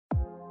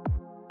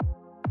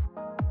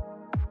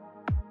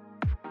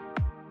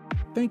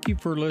Thank you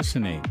for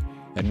listening,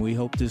 and we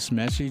hope this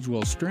message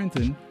will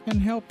strengthen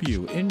and help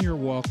you in your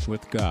walk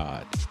with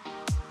God.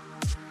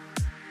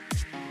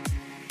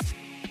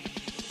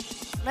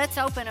 Let's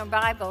open our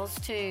Bibles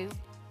to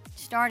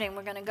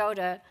we're going to go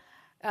to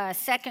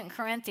 2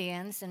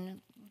 Corinthians,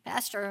 and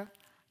Pastor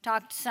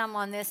talked some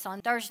on this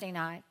on Thursday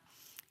night.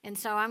 And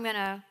so I'm going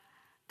to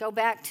go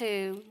back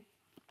to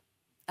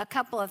a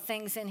couple of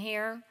things in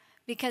here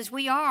because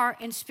we are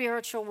in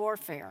spiritual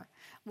warfare.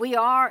 We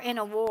are in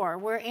a war.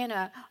 We're in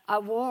a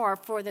war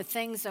for the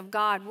things of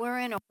God. We're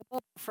in a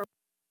war for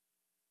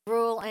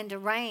rule and to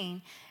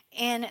reign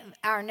in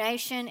our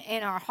nation,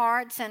 in our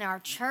hearts, and our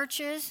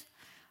churches.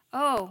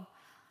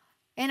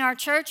 In our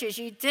churches,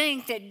 you'd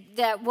think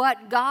that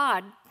what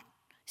God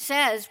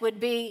says would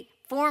be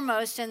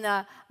foremost in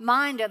the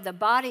mind of the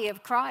body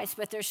of Christ,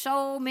 but there's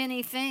so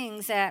many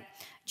things that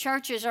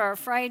churches are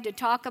afraid to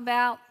talk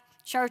about.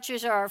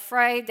 Churches are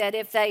afraid that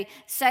if they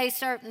say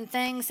certain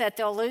things that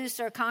they'll lose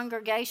their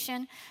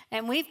congregation,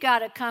 and we've got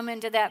to come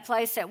into that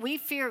place that we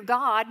fear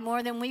God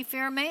more than we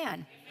fear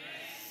man.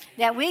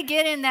 That we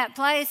get in that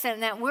place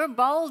and that we're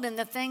bold in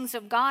the things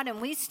of God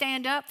and we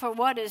stand up for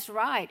what is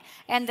right.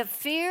 And the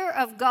fear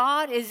of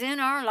God is in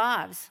our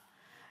lives.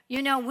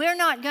 You know, we're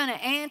not going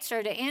to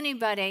answer to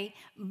anybody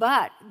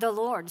but the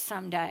Lord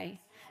someday.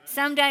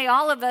 Someday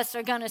all of us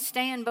are going to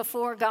stand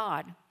before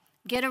God.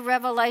 Get a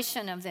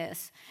revelation of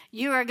this.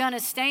 You are going to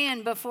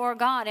stand before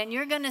God, and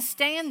you're going to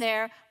stand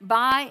there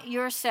by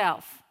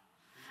yourself.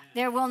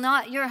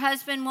 Your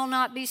husband will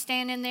not be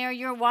standing there.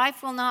 Your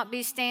wife will not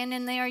be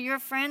standing there. Your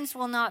friends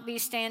will not be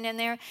standing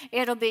there.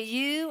 It'll be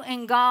you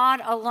and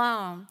God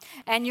alone.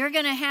 And you're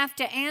going to have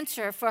to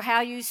answer for how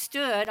you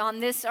stood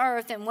on this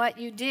earth and what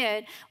you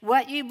did,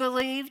 what you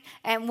believed,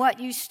 and what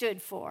you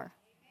stood for.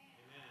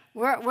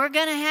 We're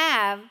going to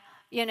have,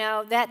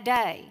 that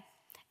day.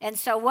 And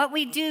so what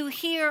we do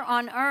here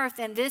on earth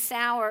in this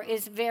hour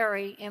is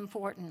very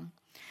important.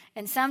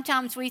 And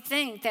sometimes we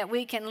think that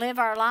we can live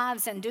our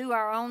lives and do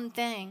our own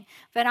thing.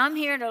 But I'm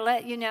here to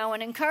let you know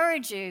and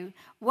encourage you,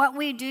 what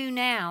we do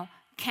now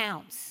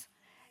counts.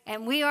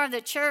 And we are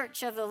the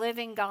church of the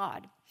living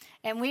God.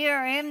 And we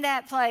are in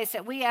that place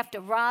that we have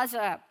to rise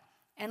up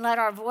and let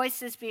our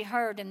voices be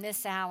heard in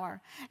this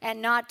hour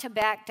and not to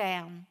back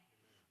down.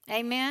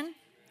 Amen?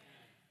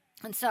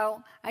 And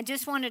so I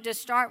just wanted to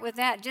start with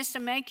that, just to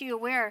make you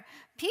aware.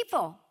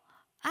 So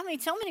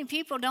many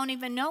people don't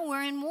even know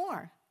we're in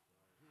war.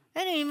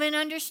 They don't even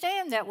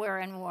understand that we're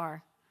in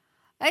war.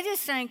 They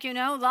just think,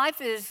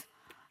 life is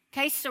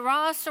que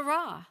sera,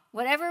 sera.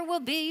 Whatever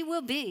will be,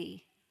 will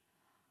be.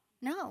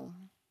 No.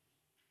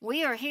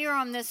 We are here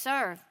on this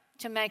earth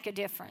to make a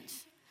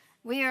difference.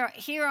 We are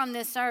here on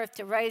this earth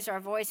to raise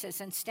our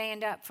voices and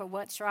stand up for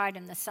what's right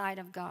in the sight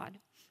of God.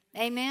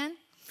 Amen?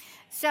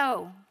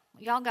 So,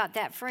 y'all got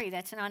that free.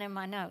 That's not in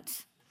my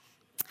notes.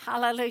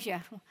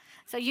 Hallelujah.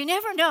 So you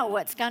never know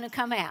what's going to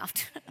come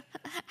out.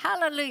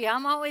 Hallelujah.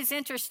 I'm always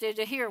interested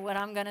to hear what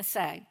I'm going to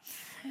say.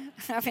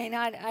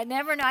 I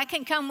never know. I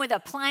can come with a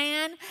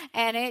plan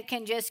and it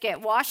can just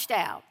get washed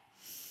out.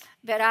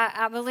 But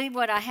I believe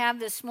what I have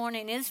this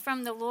morning is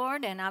from the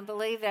Lord, and I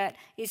believe that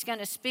He's going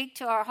to speak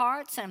to our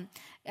hearts and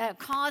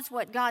cause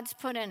what God's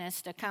put in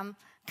us to come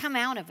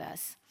out of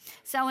us.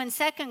 So in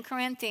 2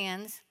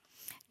 Corinthians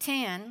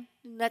 10,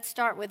 let's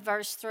start with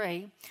verse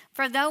 3.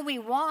 For though we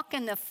walk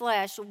in the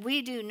flesh,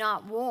 we do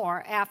not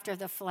war after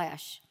the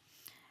flesh.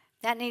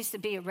 That needs to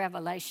be a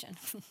revelation.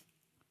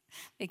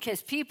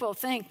 Because people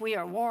think we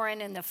are warring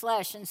in the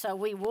flesh, and so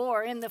we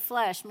war in the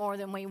flesh more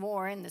than we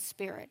war in the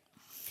spirit.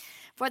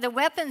 For the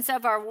weapons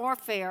of our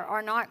warfare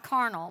are not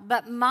carnal,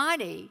 but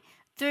mighty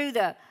through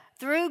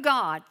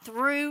God.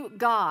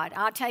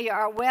 I'll tell you,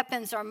 our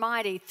weapons are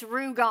mighty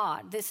through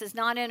God. This is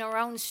not in our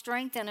own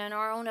strength and in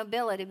our own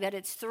ability, but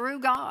it's through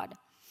God.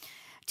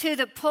 To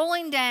the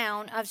pulling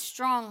down of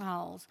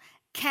strongholds,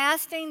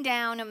 casting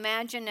down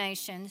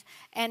imaginations,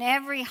 and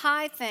every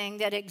high thing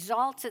that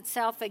exalts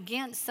itself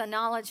against the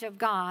knowledge of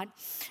God,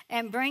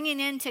 and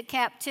bringing into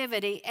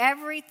captivity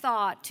every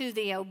thought to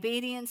the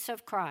obedience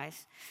of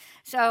Christ.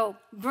 So,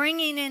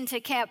 bringing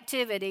into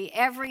captivity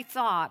every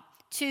thought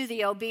to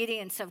the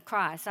obedience of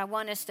Christ. I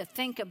want us to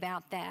think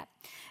about that.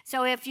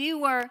 So if you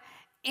were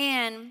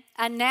in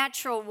a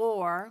natural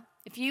war,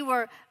 if you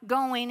were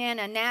going in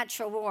a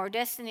natural war,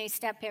 Destiny,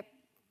 step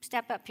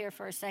up here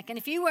for a second.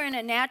 If you were in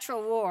a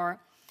natural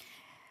war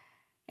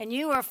and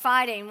you were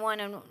fighting one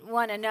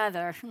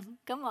another,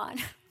 come on,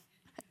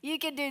 you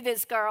can do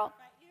this, girl.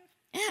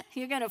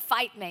 You're going to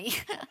fight me.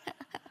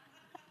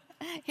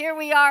 Here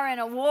we are in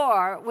a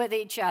war with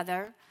each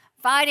other,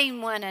 fighting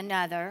one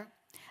another.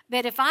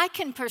 But if I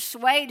can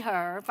persuade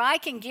her, if I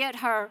can get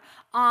her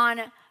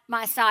on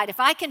my side, if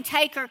I can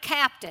take her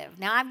captive,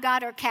 now I've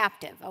got her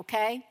captive,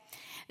 okay?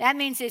 That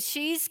means if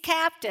she's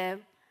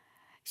captive,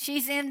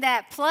 she's in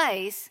that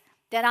place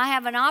that I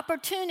have an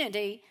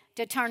opportunity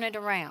to turn it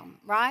around,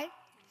 right?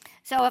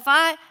 So if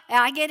I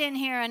get in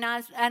here and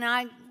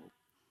I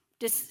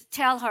just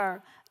tell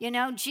her,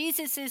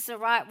 Jesus is the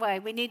right way.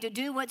 We need to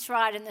do what's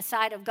right in the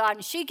sight of God.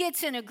 And she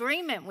gets in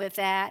agreement with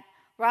that,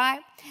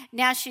 right?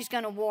 Now she's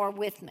going to war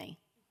with me,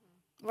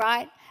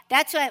 right?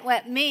 That's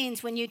what it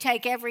means when you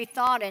take every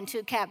thought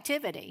into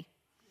captivity.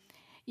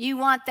 You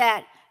want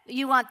that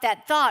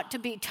thought to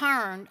be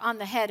turned on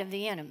the head of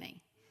the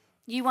enemy.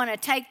 You want to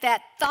take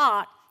that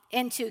thought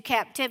into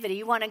captivity.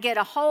 You want to get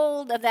a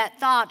hold of that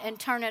thought and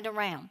turn it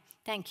around.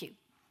 Thank you.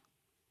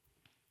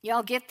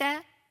 Y'all get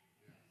that?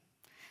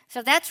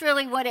 So that's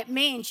really what it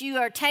means. You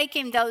are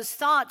taking those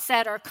thoughts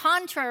that are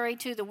contrary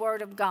to the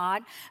Word of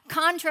God,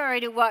 contrary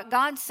to what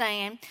God's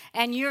saying,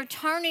 and you're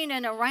turning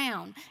it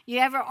around. You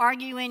ever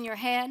argue in your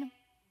head?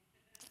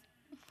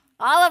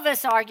 All of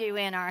us argue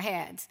in our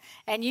heads.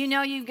 And you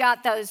know you've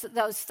got those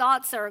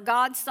thoughts that are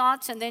God's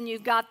thoughts, and then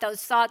you've got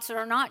those thoughts that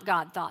are not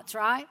God thoughts,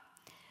 right?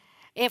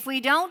 If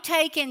we don't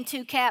take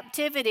into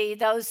captivity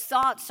those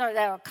thoughts that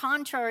are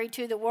contrary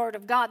to the Word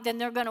of God, then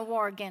they're going to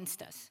war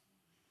against us.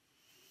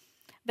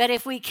 But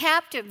if we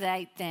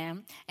captivate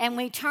them and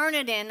we turn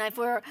it in, if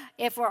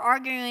we're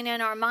arguing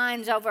in our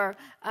minds over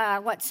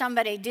what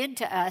somebody did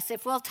to us,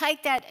 if we'll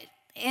take that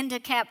into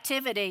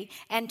captivity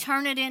and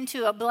turn it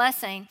into a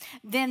blessing,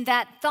 then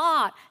that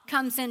thought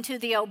comes into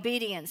the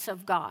obedience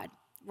of God,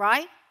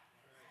 right?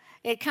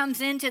 It comes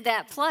into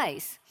that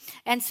place.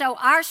 And so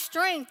our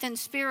strength in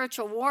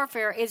spiritual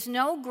warfare is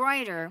no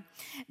greater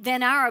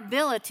than our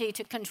ability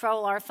to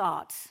control our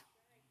thoughts.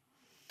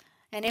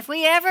 And if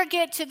we ever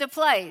get to the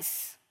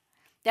place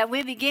that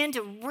we begin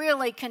to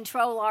really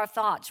control our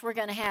thoughts, we're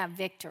going to have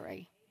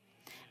victory.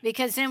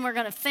 Because then we're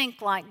going to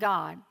think like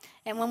God.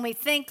 And when we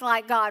think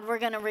like God, we're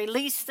going to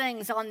release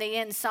things on the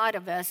inside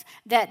of us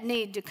that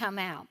need to come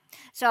out.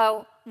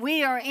 So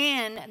we are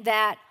in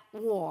that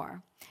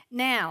war.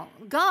 Now,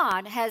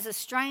 God has a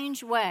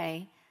strange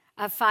way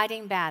of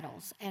fighting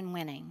battles and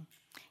winning.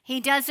 He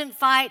doesn't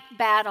fight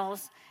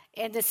battles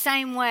in the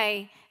same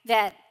way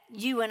that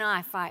you and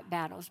I fight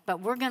battles,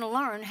 but we're going to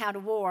learn how to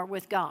war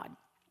with God.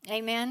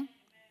 Amen?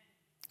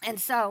 And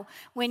so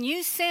when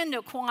you send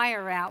a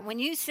choir out, when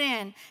you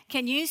send,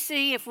 can you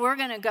see if we're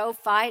going to go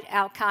fight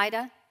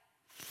Al-Qaeda?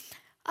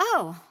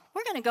 Oh,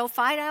 we're going to go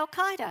fight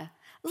Al-Qaeda.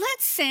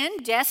 Let's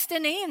send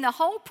Destiny and the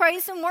whole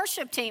praise and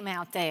worship team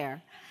out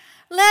there.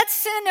 Let's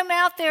send them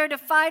out there to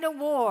fight a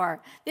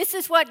war. This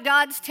is what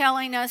God's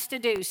telling us to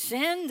do.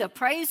 Send the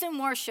praise and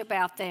worship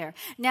out there.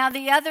 Now,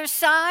 the other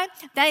side,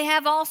 they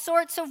have all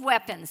sorts of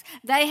weapons.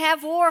 They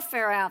have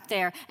warfare out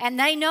there, and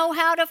they know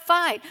how to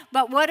fight.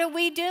 But what are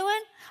we doing?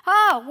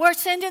 Oh, we're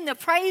sending the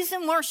praise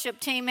and worship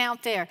team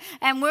out there,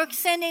 and we're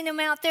sending them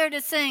out there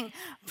to sing,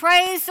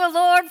 "Praise the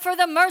Lord, for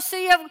the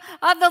mercy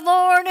of the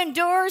Lord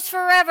endures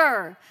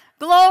forever."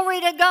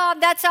 Glory to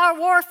God, that's our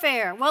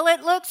warfare. Well,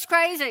 it looks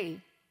crazy,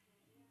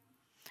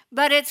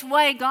 but it's the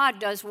way God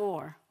does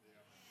war.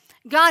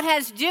 God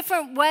has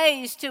different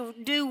ways to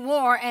do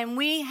war, and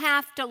we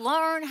have to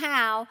learn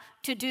how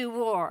to do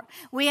war.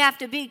 We have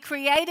to be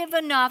creative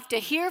enough to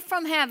hear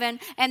from heaven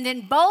and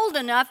then bold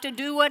enough to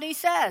do what he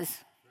says.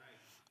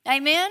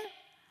 Amen?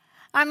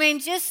 I mean,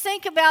 just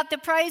think about the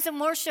praise and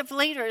worship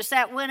leaders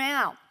that went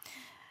out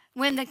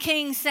when the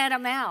king sent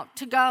them out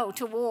to go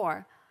to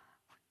war.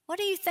 What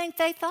do you think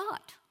they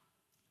thought?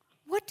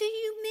 What do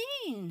you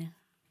mean?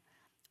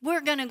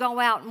 We're going to go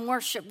out and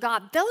worship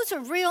God. Those are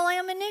real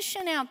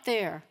ammunition out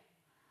there.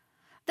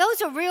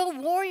 Those are real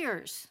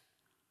warriors.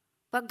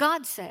 But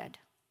God said,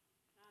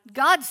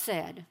 this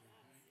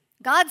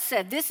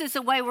is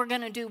the way we're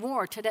going to do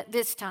war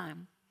this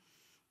time.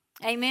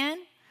 Amen?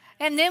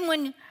 And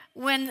then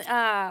when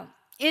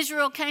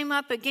Israel came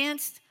up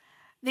against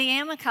the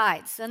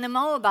Amalekites and the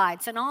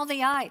Moabites and all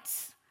the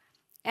ites,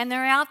 and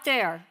they're out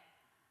there,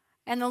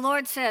 and the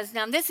Lord says,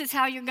 now this is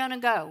how you're going to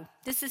go.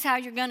 This is how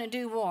you're going to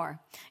do war.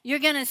 You're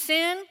going to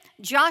send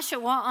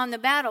Joshua on the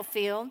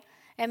battlefield.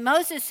 And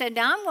Moses said,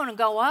 now I'm going to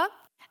go up,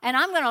 and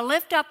I'm going to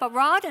lift up a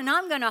rod, and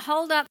I'm going to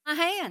hold up my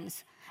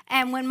hands.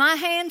 And when my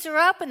hands are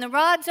up and the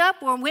rod's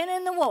up, we're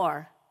winning the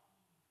war.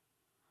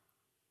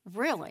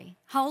 Really?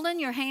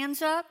 Holding your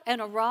hands up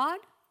and a rod?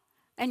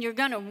 And you're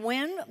going to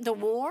win the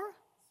war?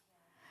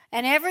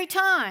 And every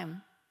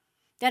time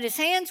that his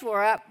hands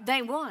were up,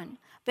 they won.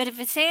 But if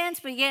his hands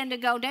began to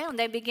go down,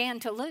 they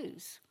began to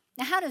lose.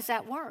 Now, how does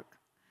that work?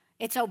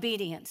 It's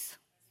obedience.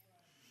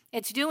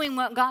 It's doing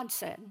what God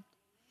said.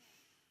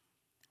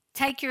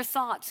 Take your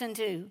thoughts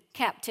into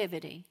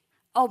captivity.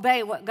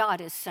 Obey what God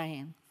is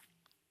saying.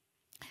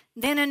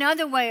 Then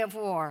another way of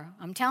war.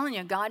 I'm telling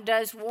you, God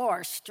does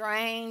war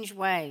strange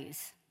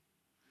ways.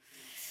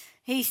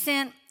 He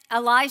sent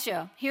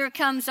Elijah. Here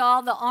comes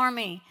all the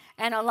army,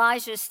 and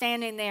Elijah's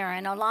standing there,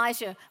 and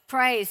Elijah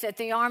prays that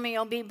the army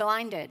will be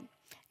blinded.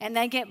 And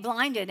they get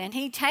blinded, and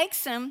he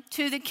takes them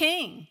to the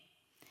king.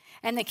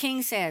 And the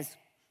king says,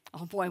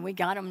 oh boy, we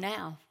got him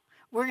now.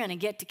 We're going to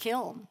get to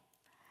kill him.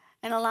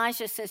 And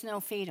Elijah says, no,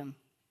 feed him.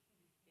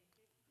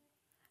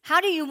 How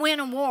do you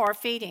win a war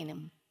feeding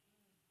him?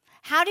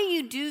 How do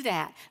you do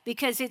that?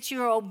 Because it's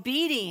your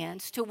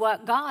obedience to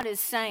what God is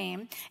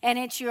saying, and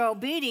it's your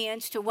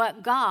obedience to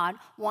what God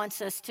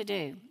wants us to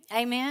do.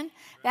 Amen?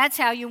 That's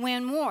how you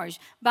win wars,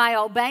 by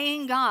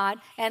obeying God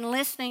and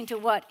listening to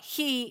what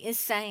He is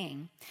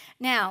saying.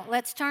 Now,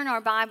 let's turn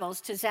our Bibles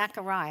to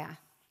Zechariah.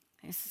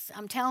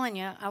 I'm telling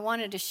you, I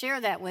wanted to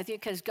share that with you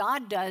because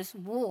God does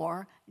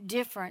war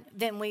different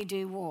than we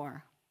do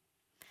war.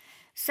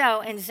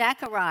 So in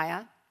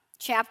Zechariah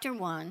chapter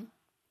 1,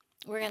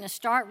 we're going to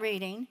start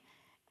reading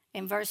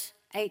in verse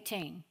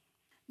 18.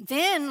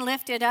 Then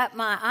lifted up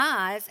my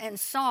eyes and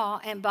saw,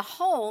 and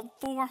behold,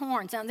 4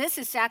 horns. Now this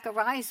is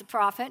Zechariah, he's a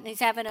prophet, and he's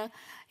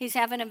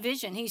having a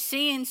vision. He's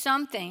seeing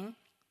something,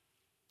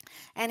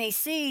 and he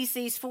sees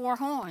these 4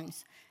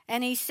 horns.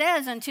 And he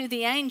says unto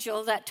the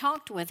angel that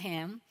talked with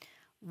him,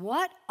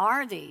 what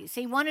are these?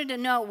 He wanted to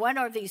know, what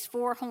are these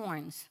 4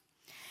 horns?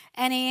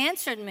 And he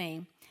answered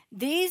me,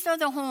 these are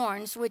the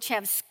horns which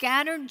have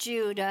scattered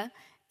Judah,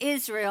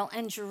 Israel,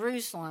 and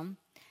Jerusalem.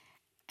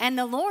 And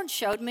the Lord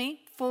showed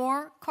me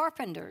 4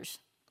 carpenters.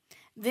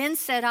 Then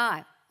said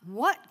I,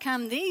 what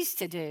come these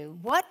to do?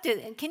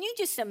 Can you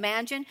just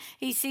imagine?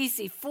 He sees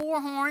the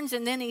 4 horns,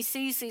 and then he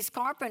sees these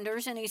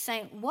carpenters, and he's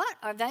saying, what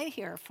are they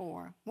here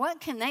for? What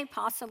can they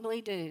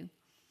possibly do?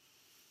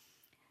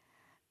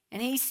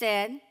 And he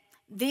said,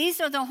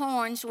 these are the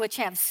horns which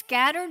have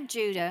scattered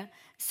Judah,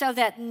 so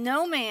that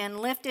no man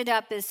lifted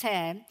up his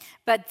head,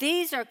 but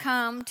these are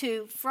come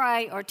to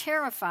fray or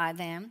terrify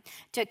them,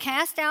 to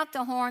cast out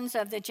the horns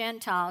of the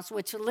Gentiles,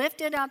 which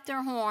lifted up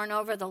their horn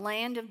over the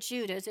land of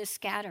Judah to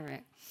scatter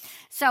it.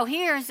 So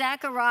here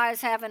Zechariah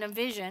is having a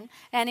vision,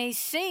 and he's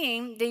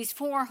seeing these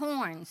 4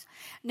 horns.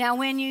 Now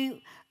when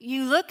you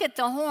look at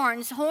the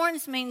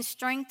horns mean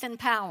strength and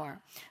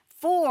power.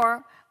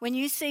 4, when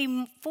you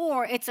see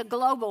 4, it's a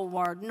global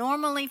word.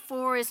 Normally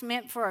 4 is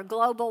meant for a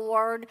global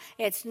word.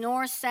 It's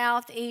north,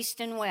 south,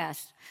 east, and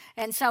west.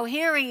 And so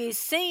here he is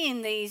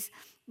seeing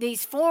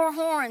these 4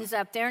 horns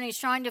up there, and he's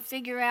trying to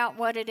figure out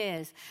what it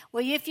is.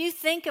 Well, if you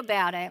think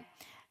about it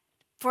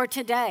for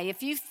today,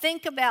 if you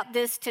think about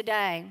this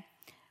today,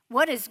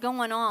 what is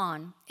going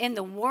on in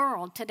the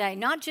world today,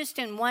 not just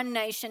in one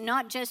nation,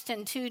 not just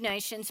in 2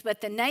 nations,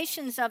 but the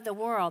nations of the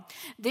world.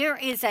 There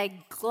is a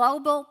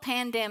global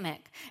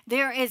pandemic.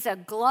 There is a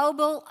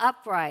global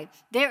uprising.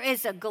 There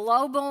is a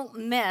global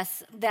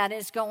mess that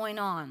is going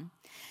on.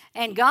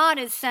 And God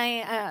is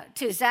saying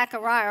to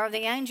Zechariah, or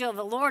the angel of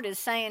the Lord is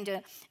saying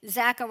to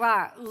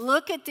Zechariah,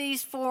 look at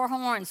these 4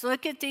 horns,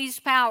 look at these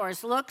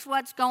powers, look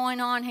what's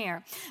going on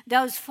here.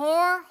 Those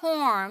 4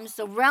 horns,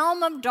 the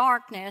realm of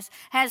darkness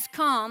has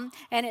come,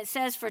 and it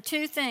says for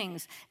 2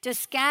 things, to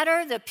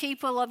scatter the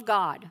people of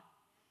God,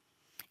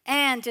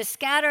 and to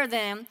scatter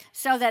them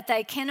so that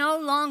they can no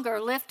longer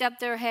lift up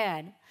their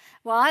head.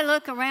 Well, I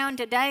look around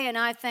today and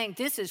I think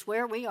this is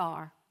where we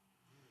are.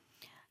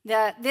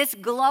 This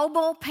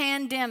global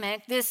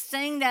pandemic, this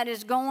thing that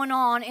is going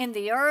on in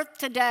the earth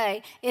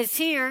today, is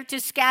here to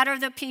scatter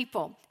the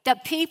people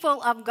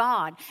of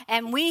God,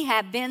 and we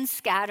have been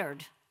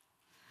scattered.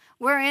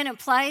 We're in a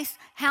place,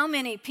 how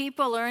many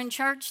people are in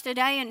church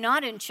today and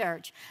not in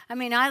church? I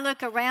mean, I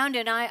look around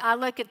and I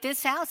look at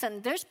this house,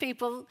 and there's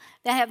people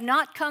that have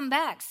not come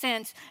back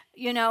since,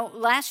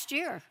 last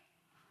year.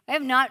 They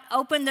have not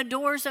opened the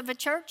doors of a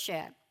church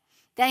yet.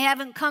 They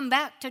haven't come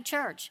back to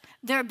church.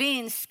 They're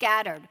being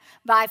scattered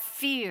by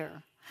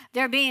fear.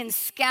 They're being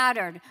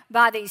scattered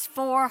by these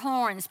 4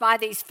 horns, by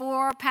these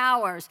 4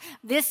 powers.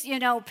 This,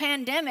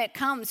 pandemic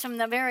comes from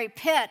the very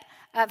pit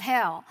of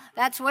hell.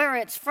 That's where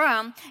it's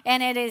from,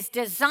 and it is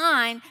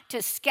designed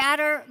to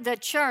scatter the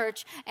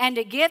church and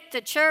to get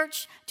the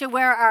church to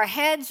where our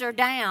heads are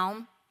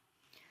down.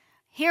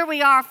 Here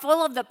we are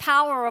full of the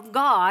power of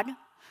God.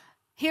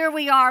 Here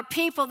we are,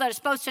 people that are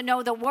supposed to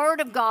know the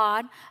Word of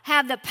God,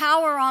 have the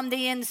power on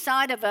the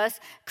inside of us,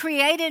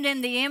 created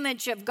in the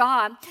image of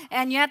God,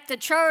 and yet the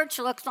church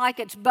looks like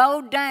it's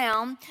bowed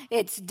down,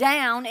 it's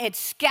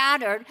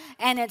scattered,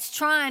 and it's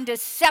trying to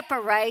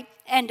separate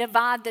and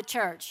divide the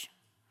church.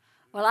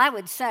 Well, I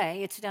would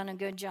say it's done a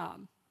good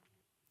job.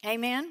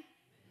 Amen?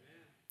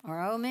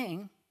 Or oh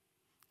me.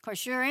 Of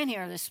course, you're in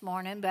here this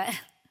morning, but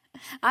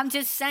I'm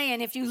just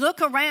saying, if you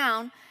look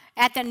around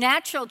at the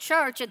natural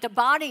church, at the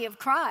body of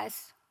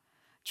Christ,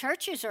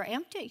 churches are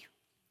empty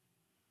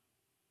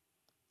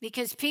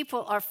because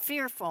people are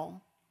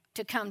fearful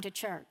to come to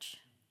church.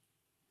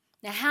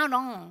 Now, how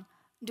long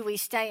do we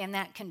stay in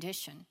that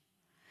condition?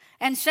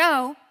 And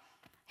so,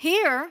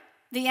 here,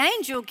 the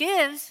angel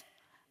gives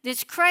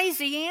this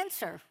crazy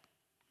answer.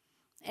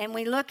 And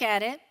we look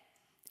at it,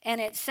 and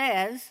it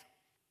says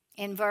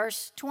in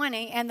verse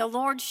 20, and the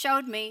Lord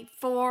showed me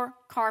 4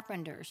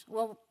 carpenters.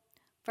 Well,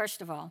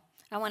 first of all,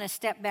 I want to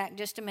step back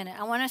just a minute.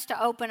 I want us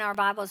to open our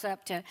Bibles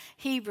up to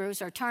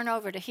Hebrews, or turn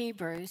over to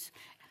Hebrews,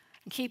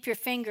 and keep your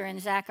finger in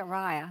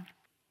Zechariah,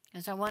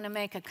 because I want to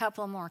make a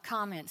couple more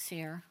comments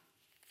here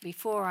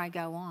before I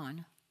go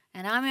on.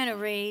 And I'm going to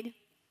read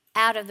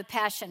out of the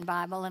Passion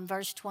Bible in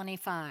verse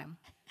 25.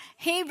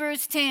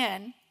 Hebrews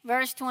 10,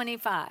 verse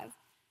 25.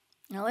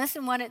 Now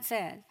listen what it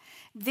says.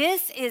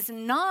 This is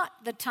not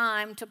the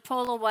time to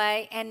pull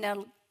away and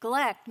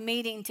neglect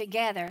meeting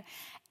together,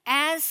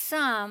 as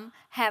some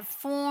have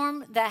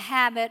formed the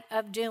habit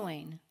of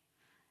doing.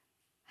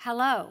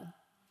 Hello,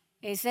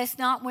 is this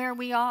not where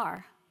we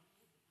are?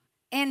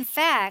 In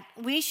fact,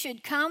 we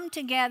should come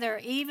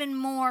together even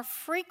more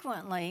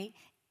frequently,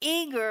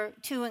 eager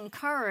to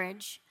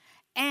encourage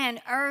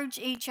and urge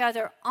each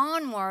other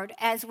onward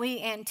as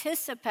we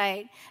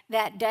anticipate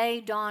that day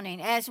dawning.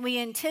 As we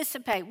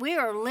anticipate, we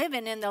are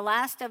living in the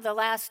last of the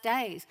last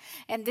days.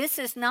 And this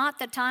is not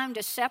the time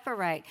to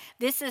separate.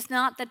 This is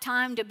not the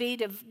time to be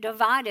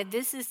divided.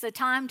 This is the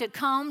time to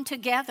come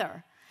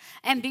together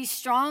and be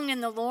strong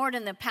in the Lord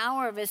and the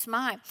power of His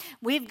might.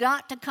 We've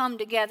got to come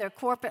together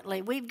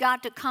corporately. We've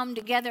got to come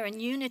together in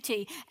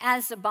unity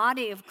as the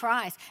body of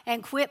Christ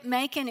and quit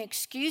making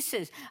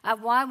excuses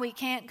of why we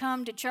can't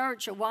come to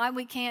church or why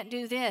we can't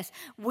do this.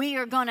 We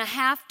are going to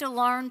have to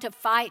learn to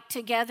fight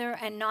together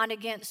and not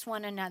against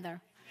one another.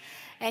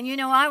 And you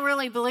know, I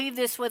really believe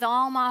this with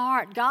all my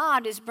heart.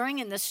 God is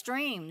bringing the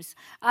streams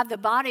of the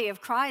body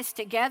of Christ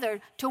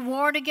together to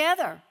war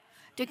together.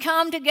 To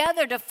come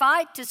together, to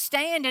fight, to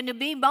stand, and to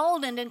be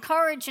bold and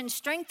encourage and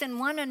strengthen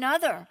one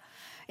another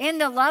in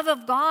the love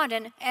of God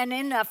and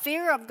in the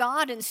fear of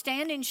God and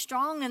standing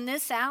strong in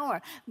this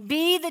hour.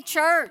 Be the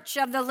church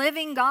of the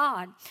living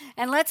God.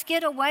 And let's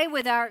get away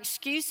with our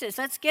excuses.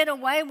 Let's get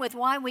away with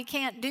why we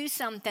can't do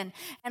something.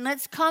 And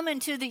let's come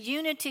into the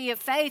unity of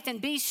faith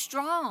and be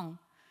strong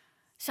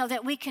so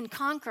that we can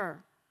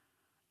conquer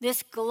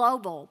this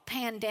global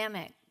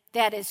pandemic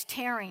that is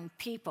tearing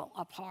people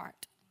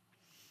apart.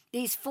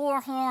 These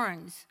four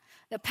horns,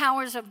 the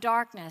powers of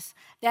darkness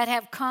that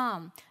have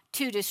come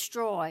to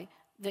destroy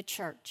the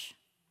church.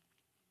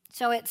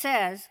 So it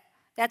says,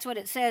 that's what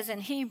it says in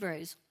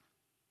Hebrews.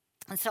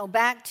 And so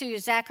back to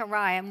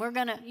Zechariah,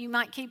 and you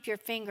might keep your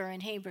finger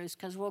in Hebrews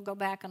because we'll go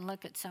back and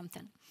look at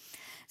something.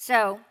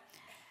 So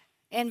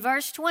in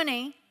verse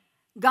 20,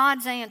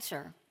 God's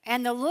answer.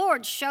 And the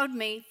Lord showed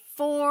me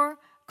 4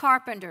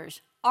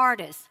 carpenters,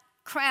 artists,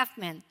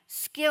 craftsmen,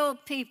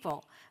 skilled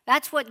people.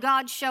 That's what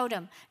God showed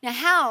him. Now,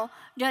 how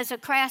does a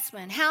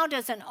craftsman, how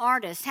does an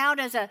artist, how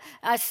does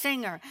a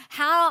singer,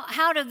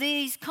 how do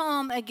these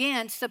come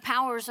against the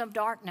powers of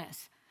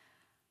darkness?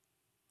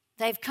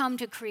 They've come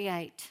to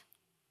create.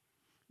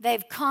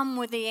 They've come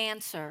with the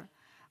answer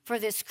for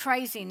this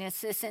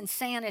craziness, this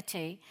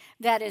insanity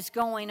that is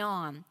going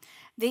on.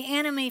 The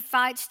enemy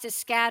fights to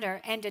scatter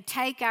and to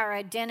take our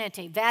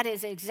identity. That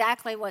is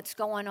exactly what's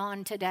going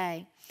on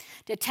today.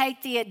 To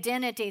take the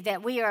identity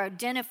that we are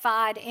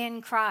identified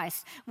in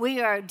Christ.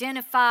 We are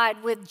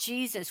identified with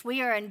Jesus.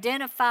 We are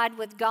identified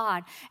with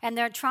God. And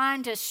they're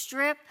trying to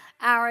strip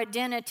our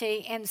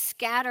identity and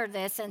scatter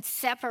this and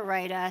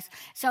separate us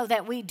so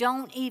that we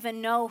don't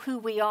even know who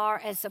we are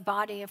as the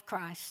body of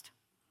Christ.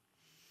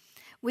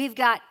 We've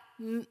got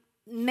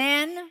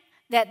men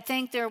that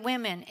think they're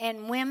women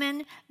and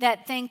women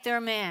that think they're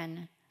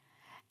men.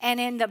 And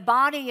in the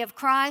body of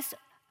Christ,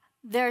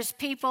 there's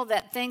people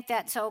that think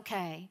that's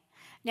okay.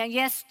 Now,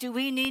 yes, do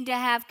we need to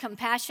have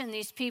compassion?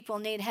 These people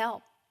need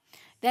help.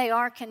 They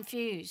are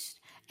confused,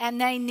 and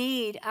they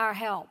need our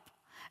help.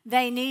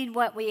 They need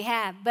what we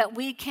have, but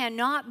we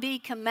cannot be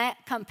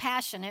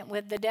compassionate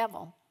with the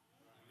devil.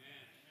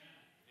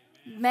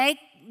 Amen. Make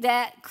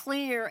that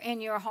clear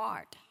in your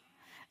heart.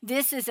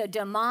 This is a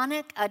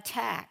demonic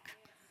attack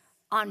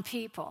on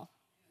people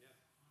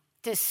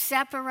to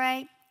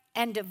separate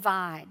and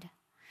divide,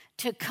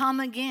 to come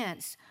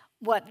against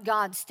what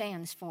God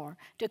stands for,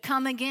 to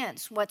come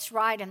against what's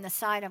right in the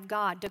sight of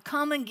God, to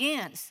come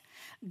against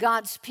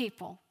God's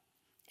people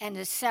and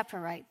to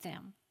separate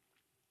them.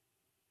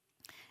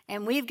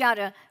 And we've got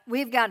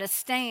to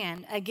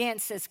stand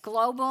against this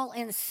global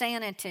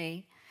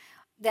insanity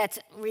that's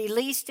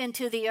released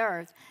into the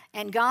earth.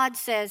 And God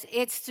says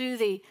it's through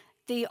the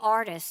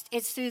artist,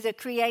 it's through the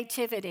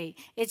creativity,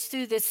 it's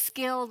through the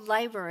skilled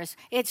laborers,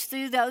 it's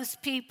through those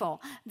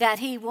people that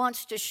He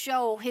wants to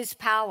show His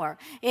power.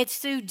 It's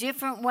through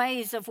different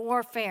ways of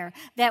warfare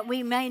that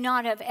we may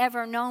not have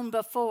ever known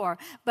before,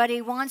 but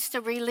He wants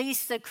to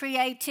release the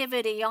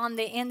creativity on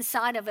the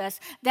inside of us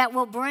that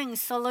will bring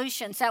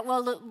solutions, that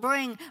will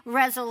bring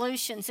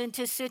resolutions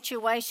into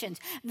situations,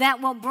 that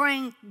will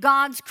bring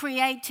God's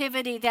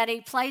creativity that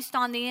He placed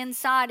on the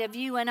inside of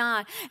you and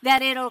I,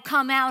 that it'll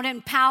come out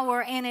in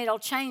power and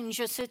it'll change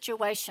your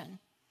situation.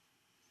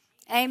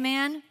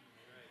 Amen?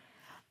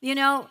 You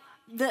know,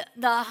 the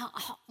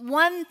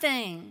one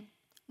thing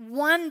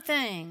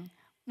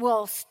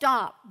will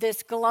stop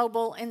this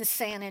global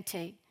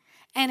insanity,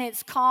 and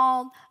it's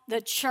called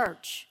the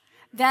church.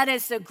 That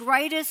is the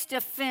greatest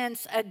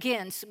defense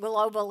against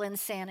global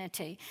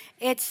insanity.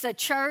 It's the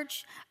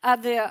church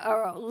of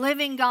the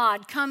living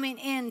God coming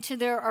into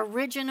their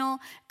original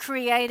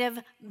creative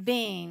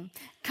being,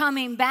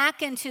 coming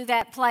back into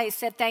that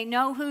place that they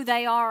know who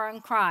they are in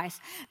Christ,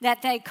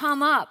 that they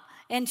come up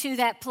into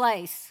that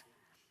place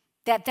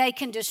that they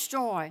can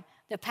destroy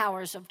the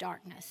powers of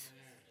darkness.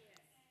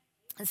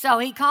 And so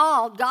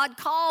God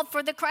called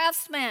for the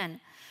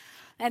craftsmen.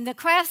 And the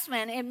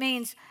craftsmen, it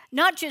means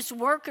not just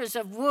workers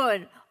of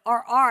wood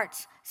or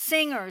arts,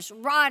 singers,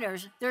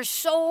 writers. There's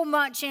so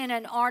much in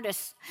an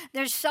artist.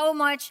 There's so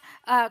much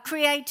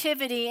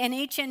creativity in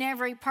each and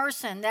every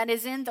person that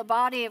is in the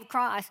body of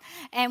Christ.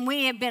 And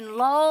we have been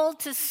lulled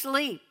to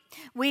sleep.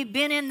 We've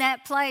been in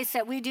that place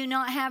that we do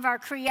not have our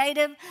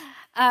creative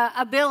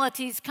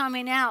abilities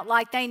coming out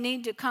like they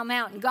need to come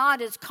out. And God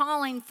is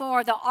calling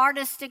for the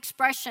artist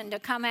expression to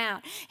come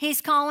out. He's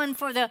calling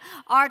for the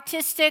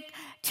artistic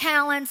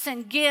talents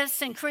and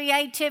gifts and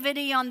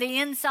creativity on the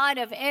inside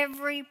of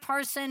every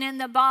person in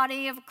the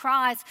body of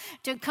Christ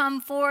to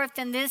come forth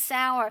in this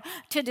hour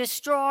to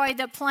destroy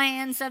the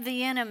plans of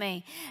the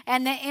enemy.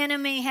 And the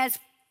enemy has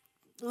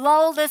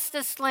lulled us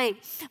to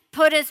sleep,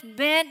 put us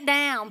bent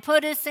down,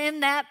 put us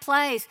in that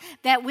place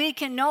that we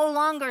can no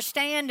longer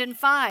stand and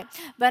fight.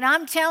 But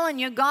I'm telling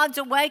you, God's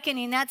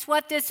awakening. That's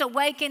what this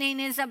awakening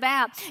is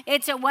about.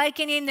 It's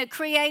awakening the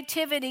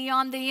creativity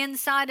on the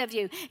inside of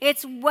you.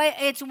 It's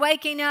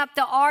waking up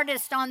the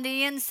artist on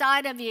the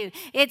inside of you.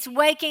 It's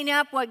waking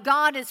up what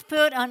God has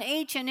put on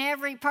each and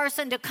every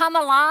person to come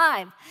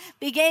alive,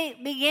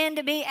 begin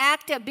to be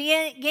active,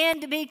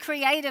 begin to be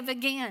creative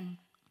again.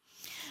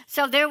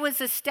 So there was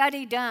a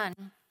study done,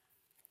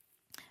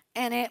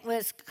 and it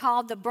was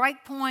called The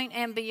Breakpoint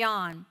and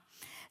Beyond.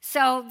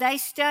 So they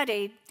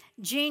studied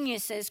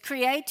geniuses,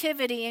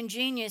 creativity in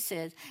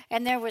geniuses,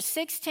 and there were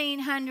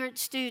 1,600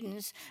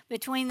 students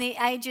between the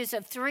ages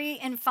of 3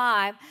 and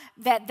 5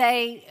 that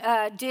they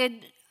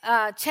did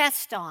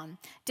test on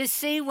to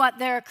see what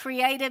their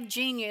creative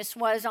genius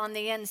was on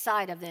the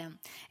inside of them.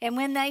 And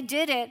when they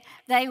did it,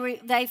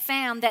 they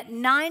found that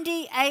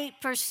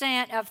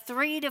 98% of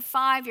 3 to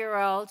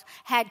 5-year-olds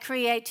had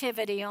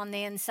creativity on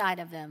the inside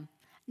of them.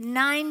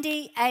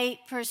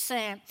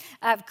 98%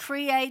 of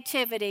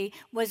creativity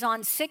was on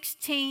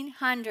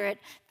 1,600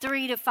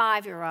 3 to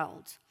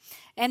 5-year-olds.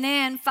 And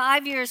then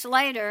 5 years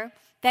later,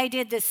 they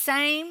did the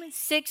same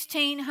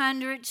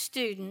 1,600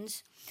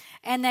 students,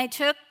 and they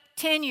took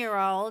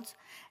 10-year-olds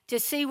to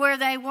see where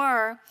they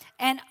were,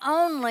 and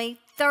only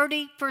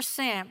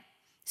 30%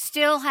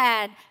 still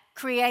had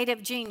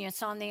creative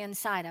genius on the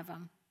inside of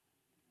them.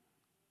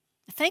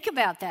 Think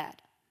about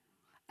that.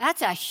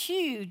 That's a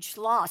huge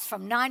loss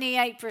from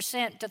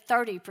 98% to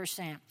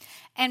 30%.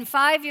 And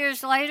 5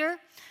 years later,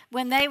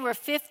 when they were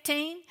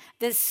 15,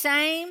 the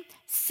same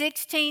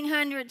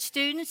 1,600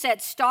 students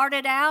that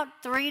started out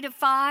 3 to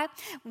 5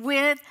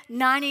 with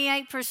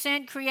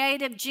 98%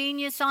 creative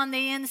genius on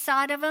the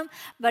inside of them,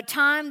 by the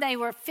time they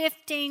were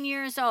 15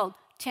 years old,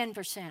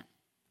 10%.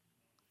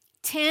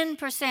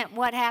 10%.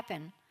 What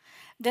happened?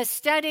 The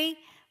study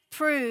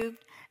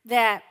proved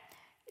that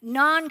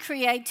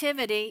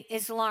non-creativity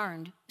is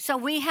learned. So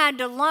we had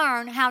to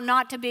learn how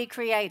not to be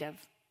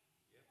creative.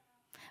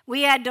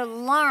 We had to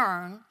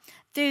learn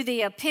through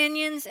the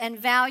opinions and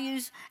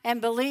values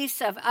and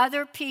beliefs of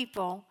other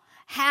people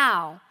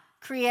how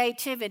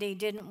creativity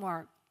didn't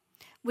work.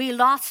 We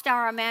lost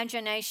our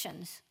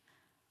imaginations.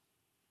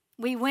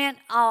 We went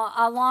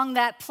along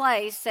that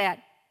place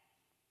that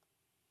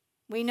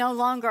we no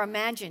longer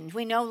imagined.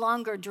 We no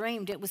longer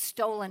dreamed. It was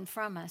stolen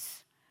from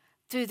us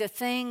through the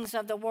things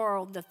of the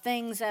world, the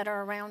things that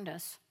are around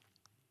us.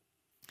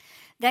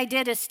 They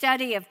did a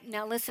study of,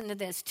 now listen to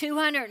this,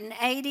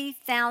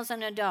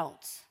 280,000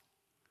 adults.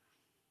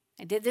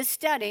 They did this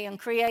study on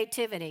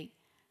creativity,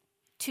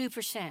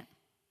 2%.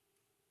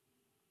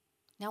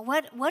 Now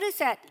what does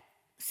that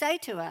say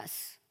to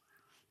us?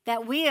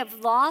 That we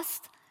have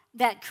lost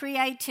that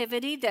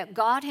creativity that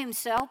God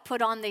Himself put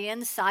on the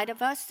inside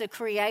of us, the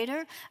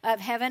Creator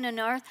of heaven and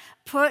earth,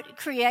 put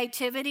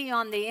creativity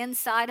on the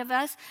inside of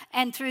us,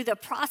 and through the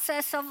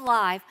process of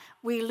life,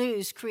 we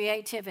lose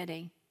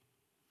creativity.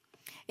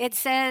 He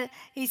said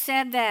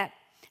that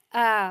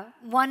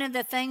one of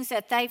the things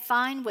that they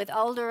find with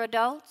older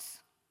adults,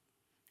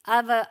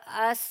 of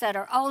us that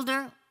are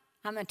older,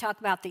 I'm going to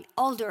talk about the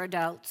older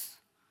adults,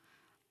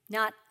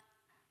 not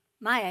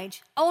my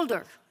age,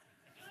 older.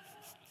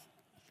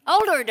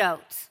 Older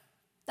adults,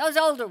 those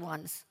older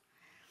ones,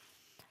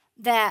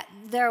 that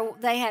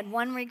they had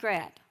one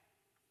regret.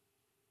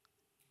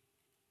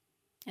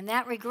 And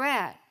that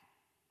regret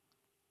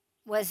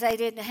was they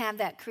didn't have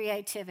that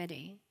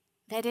creativity.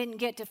 They didn't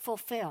get to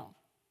fulfill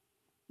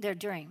their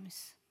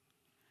dreams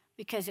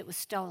because it was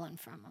stolen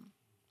from them,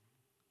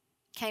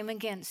 came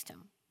against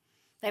them.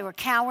 They were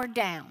cowered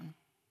down.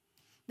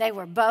 They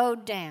were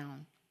bowed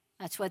down.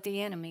 That's what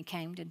the enemy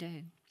came to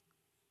do.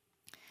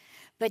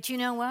 But you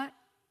know what?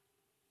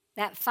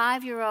 That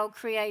 5-year-old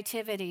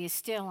creativity is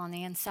still on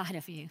the inside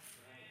of you.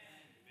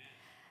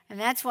 And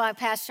that's why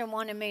Pastor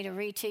wanted me to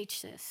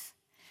reteach this.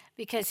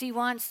 Because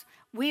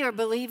we are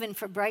believing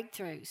for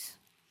breakthroughs.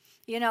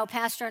 You know,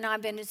 Pastor and I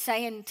have been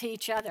saying to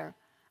each other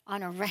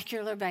on a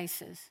regular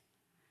basis,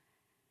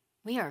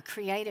 we are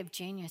creative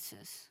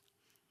geniuses.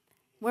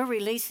 We're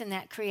releasing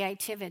that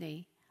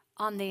creativity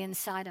on the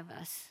inside of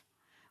us.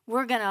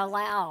 We're going to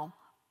allow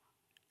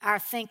our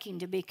thinking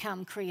to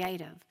become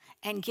creative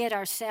and get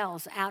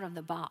ourselves out of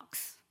the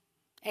box.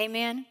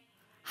 Amen?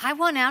 I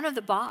want out of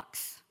the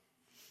box.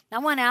 I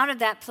want out of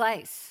that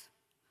place,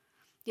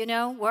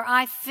 where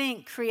I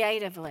think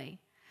creatively.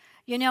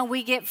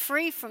 We get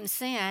free from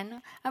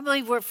sin. I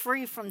believe we're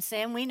free from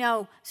sin. We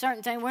know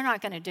certain things we're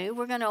not going to do.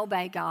 We're going to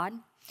obey God.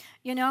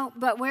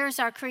 But where's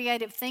our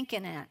creative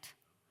thinking at?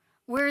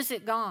 Where is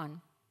it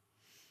gone?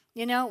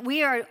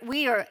 We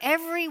are,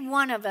 every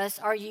one of us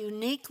are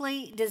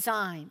uniquely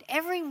designed.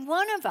 Every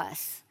one of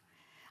us.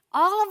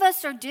 All of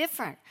us are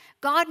different.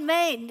 God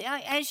made,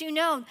 as you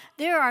know,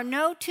 there are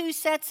no two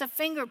sets of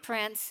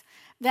fingerprints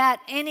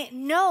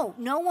no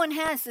one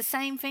has the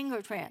same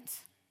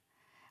fingerprints.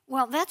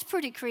 Well, that's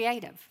pretty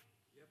creative,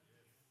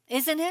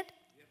 isn't it?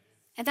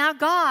 And now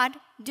God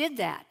did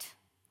that.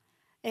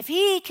 If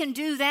He can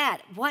do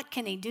that, what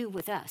can He do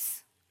with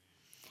us?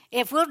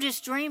 If we'll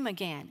just dream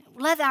again,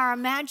 let our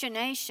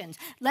imaginations,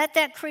 let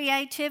that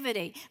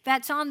creativity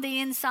that's on the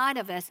inside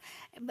of us.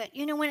 But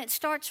when it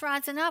starts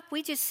rising up,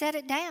 we just set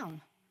it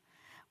down.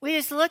 We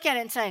just look at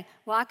it and say,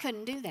 well, I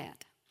couldn't do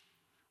that.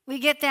 We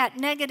get that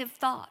negative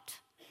thought.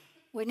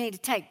 We need to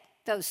take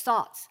those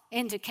thoughts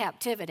into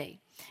captivity.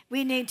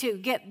 We need to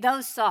get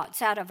those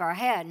thoughts out of our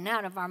head and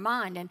out of our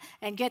mind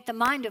and get the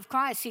mind of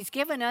Christ. He's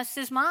given us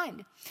His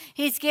mind.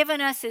 He's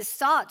given us His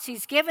thoughts.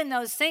 He's given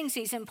those things.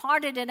 He's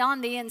imparted it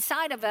on the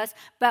inside of us.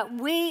 But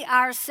we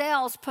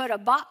ourselves put a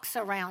box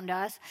around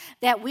us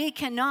that we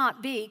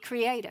cannot be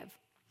creative.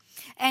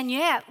 And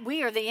yet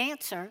we are the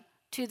answer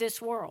to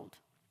this world.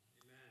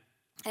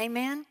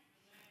 Amen?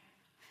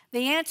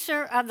 The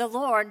answer of the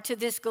Lord to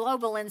this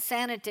global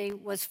insanity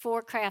was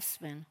 4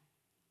 craftsmen.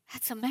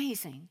 That's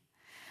amazing.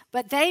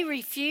 But they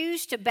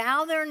refused to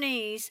bow their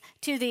knees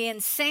to the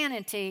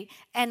insanity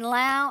and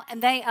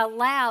they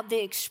allowed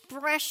the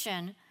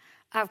expression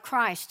of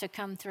Christ to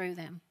come through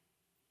them.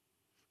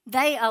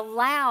 They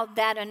allowed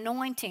that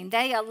anointing.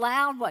 They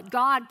allowed what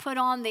God put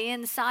on the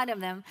inside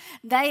of them.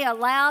 They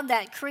allowed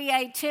that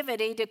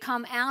creativity to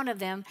come out of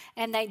them,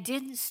 and they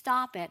didn't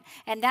stop it.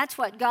 And that's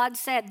what God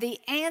said. The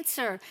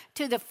answer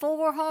to the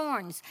 4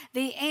 horns,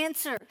 the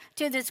answer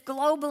to this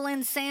global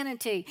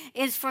insanity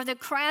is for the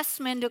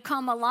craftsmen to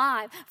come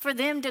alive, for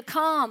them to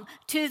come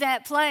to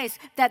that place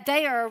that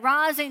they are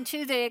rising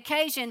to the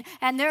occasion,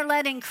 and they're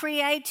letting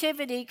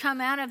creativity come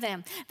out of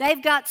them.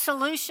 They've got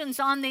solutions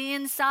on the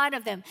inside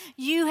of them.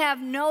 You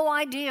have no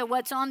idea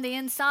what's on the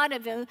inside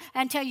of you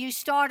until you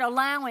start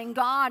allowing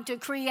God to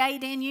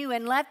create in you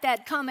and let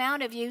that come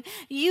out of you.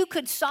 You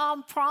could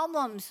solve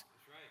problems.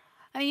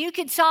 I mean, you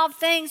could solve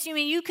things.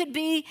 You could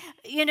be,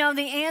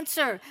 the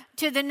answer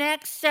to the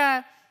next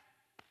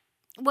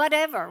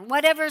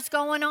whatever's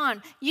going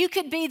on. You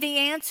could be the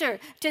answer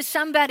to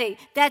somebody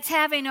that's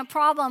having a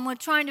problem with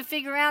trying to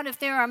figure out if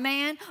they're a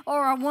man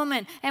or a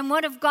woman. And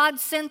what if God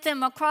sent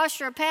them across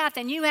your path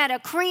and you had a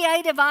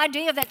creative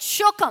idea that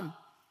shook them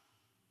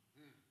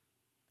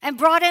and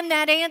brought in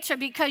that answer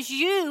because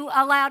you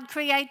allowed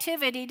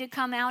creativity to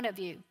come out of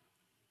you?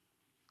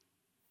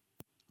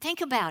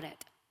 Think about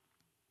it.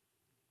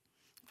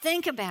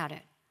 Think about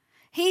it.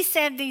 He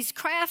said these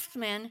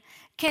craftsmen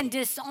can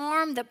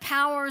disarm the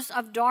powers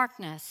of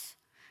darkness.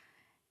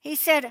 He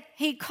said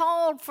he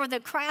called for the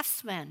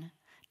craftsmen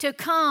to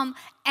come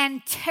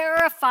and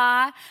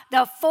terrify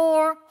the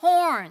 4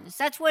 horns.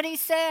 That's what he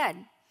said.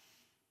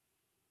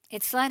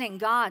 It's letting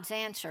God's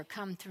answer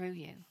come through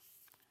you.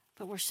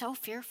 But we're so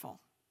fearful.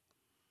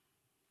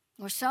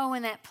 We're so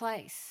in that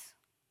place.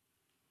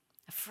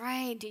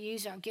 Afraid to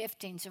use our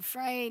giftings,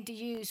 afraid to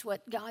use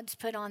what God's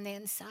put on the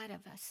inside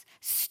of us.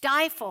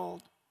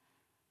 Stifled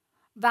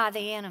by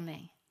the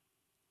enemy.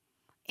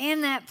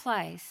 In that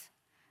place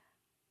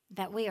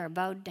that we are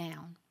bowed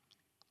down.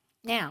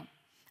 Now,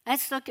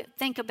 let's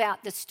think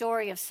about the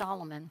story of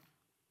Solomon.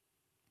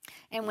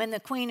 And when the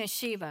Queen of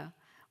Sheba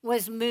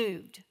was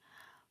moved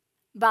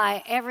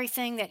by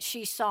everything that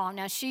she saw.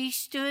 Now, she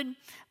stood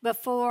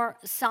before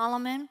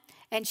Solomon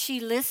and she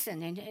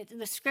listened.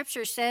 And the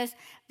scripture says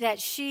that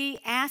she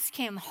asked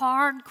him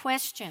hard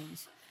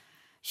questions.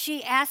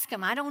 She asked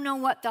him, I don't know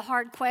what the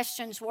hard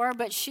questions were,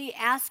 but she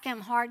asked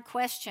him hard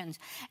questions.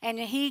 And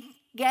he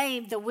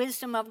gave the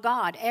wisdom of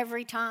God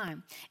every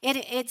time.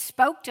 It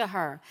spoke to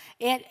her.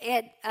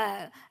 It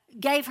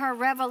gave her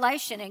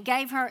revelation. It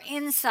gave her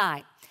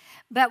insight.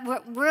 But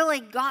what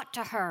really got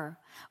to her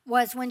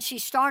was when she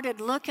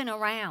started looking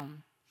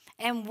around.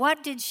 And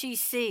what did she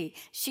see?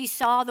 She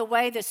saw the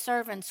way the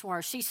servants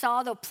were. She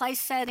saw the place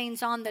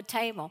settings on the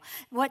table.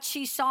 What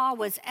she saw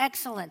was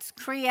excellence,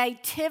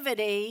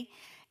 creativity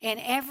in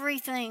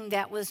everything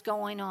that was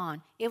going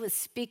on. It was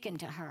speaking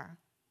to her.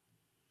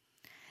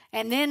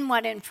 And then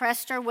what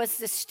impressed her was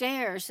the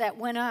stairs that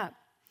went up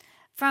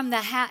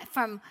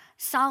from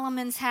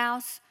Solomon's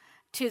house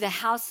to the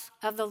house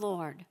of the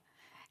Lord.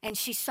 And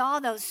she saw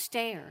those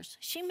stairs.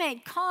 She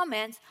made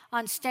comments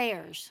on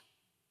stairs.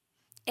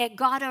 It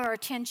got her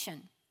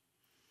attention.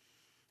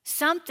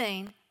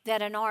 Something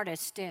that an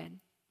artist did.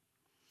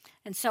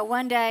 And so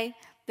one day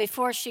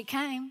before she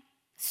came,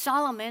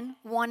 Solomon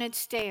wanted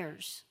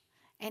stairs.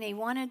 And he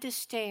wanted the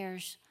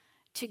stairs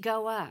to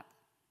go up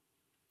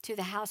to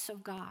the house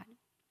of God.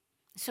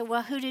 So,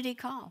 who did he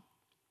call?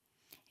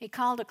 He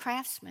called a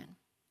craftsman.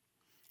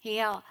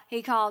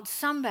 He called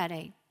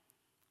somebody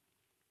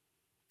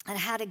that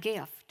had a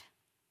gift.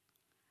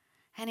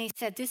 And he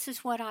said, this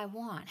is what I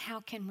want. How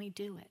can we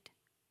do it?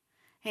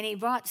 And he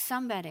brought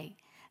somebody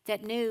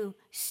that knew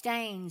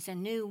stains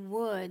and knew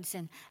woods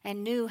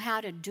and knew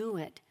how to do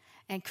it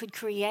and could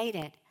create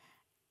it.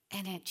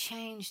 And it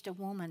changed a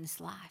woman's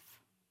life.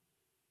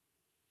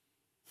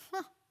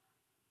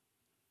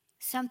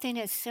 Something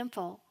as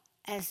simple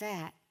as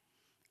that.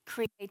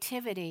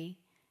 Creativity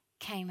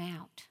came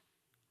out.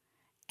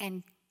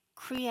 And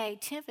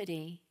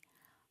creativity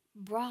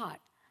brought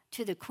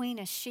to the Queen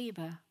of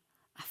Sheba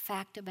a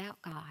fact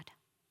about God.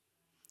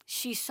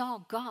 She saw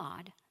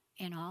God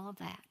in all of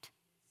that.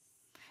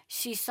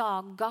 She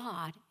saw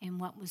God in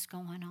what was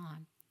going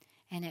on.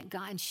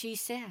 And she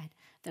said,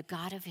 the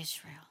God of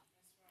Israel.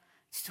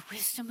 It's the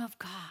wisdom of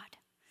God.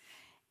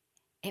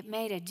 It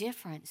made a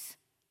difference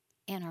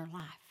in her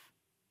life.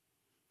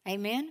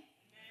 Amen?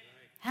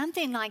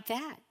 Something like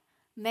that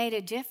made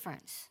a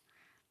difference.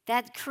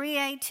 That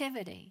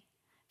creativity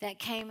that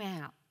came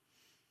out.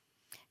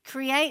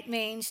 Create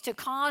means to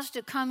cause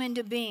to come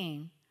into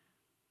being,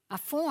 a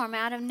form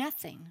out of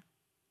nothing.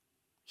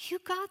 You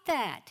got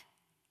that.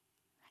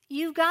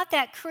 You've got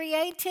that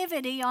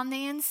creativity on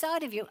the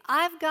inside of you.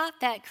 I've got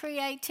that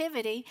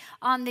creativity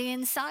on the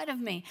inside of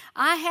me.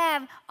 I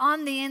have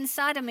on the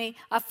inside of me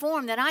a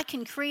form that I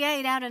can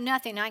create out of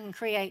nothing. I can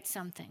create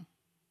something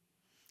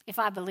if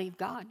I believe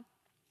God.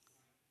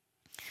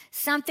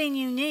 Something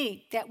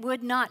unique that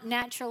would not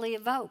naturally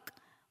evoke.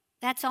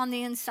 That's on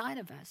the inside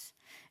of us.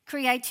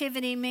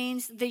 Creativity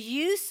means the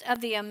use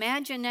of the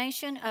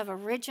imagination of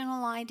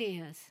original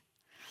ideas.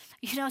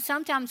 You know,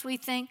 sometimes we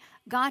think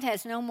God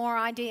has no more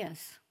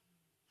ideas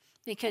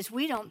because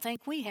we don't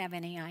think we have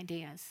any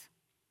ideas,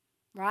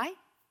 right?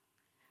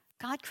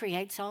 God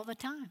creates all the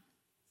time.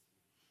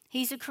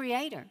 He's a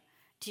creator.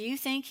 Do you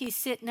think he's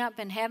sitting up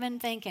in heaven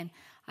thinking,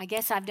 I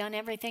guess I've done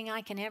everything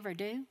I can ever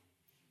do?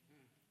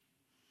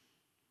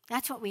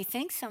 That's what we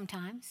think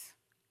sometimes.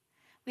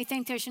 We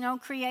think there's no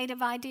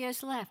creative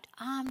ideas left.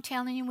 I'm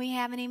telling you, we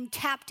haven't even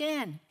tapped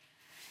in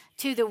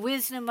to the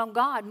wisdom of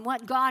God and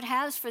what God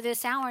has for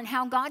this hour and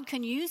how God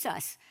can use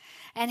us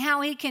and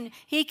how he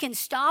can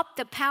stop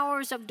the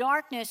powers of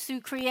darkness through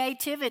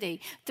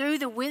creativity, through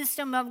the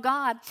wisdom of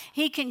God.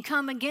 He can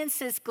come against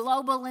this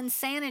global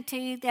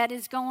insanity that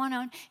is going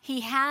on.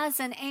 He has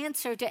an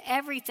answer to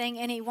everything,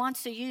 and he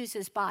wants to use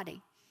his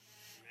body.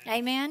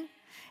 Amen?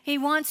 He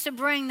wants to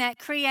bring that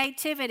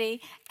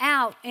creativity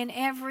out in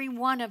every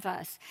one of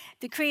us.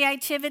 The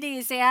creativity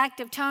is the act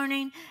of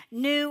turning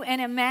new and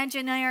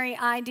imaginary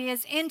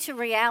ideas into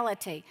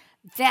reality.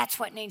 That's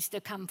what needs to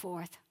come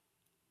forth.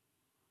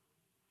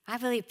 I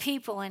believe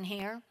people in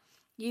here,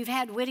 you've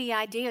had witty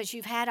ideas,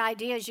 you've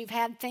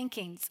had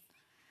thinkings,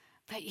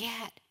 but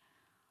yet,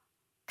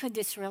 could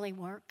this really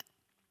work?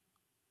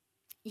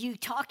 You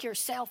talk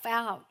yourself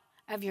out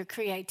of your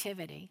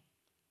creativity.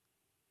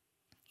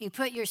 You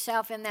put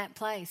yourself in that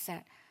place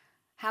that,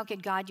 how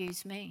could God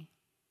use me?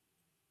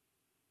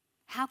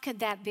 How could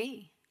that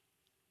be?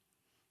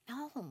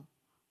 No,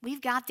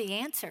 we've got the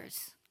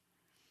answers.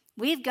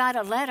 We've got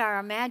to let our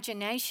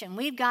imagination,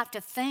 we've got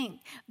to think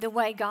the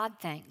way God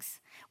thinks.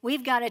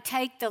 We've got to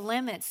take the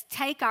limits,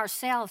 take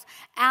ourselves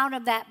out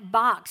of that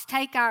box,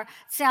 take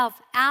ourselves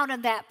out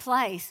of that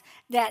place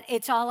that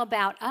it's all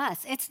about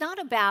us. It's not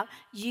about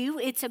you,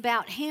 it's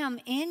about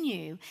him in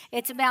you.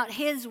 It's about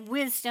his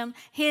wisdom,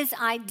 his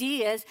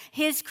ideas,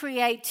 his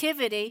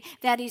creativity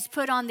that he's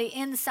put on the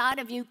inside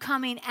of you,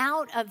 coming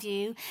out of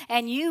you,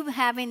 and you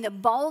having the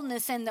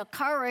boldness and the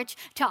courage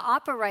to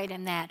operate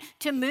in that,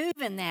 to move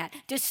in that,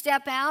 to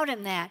step out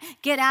in that,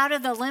 get out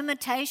of the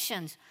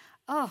limitations.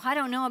 Oh, I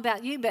don't know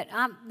about you, but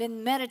I've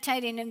been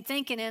meditating and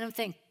thinking, and I'm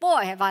thinking,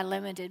 boy, have I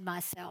limited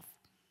myself.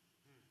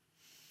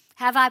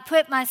 Have I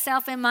put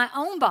myself in my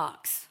own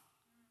box?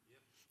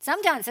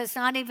 Sometimes it's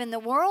not even the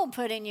world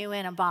putting you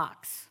in a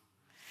box.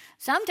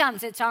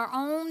 Sometimes it's our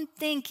own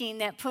thinking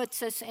that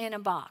puts us in a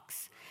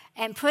box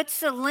and puts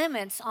the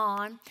limits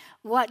on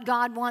what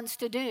God wants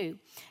to do.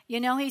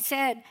 You know, he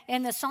said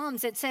in the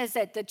Psalms, it says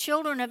that the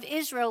children of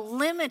Israel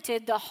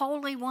limited the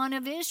Holy One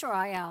of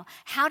Israel.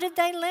 How did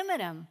they limit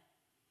him?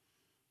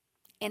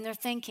 In their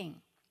thinking.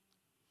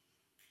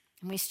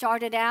 And we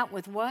started out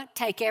with what?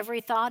 Take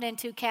every thought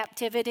into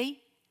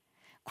captivity.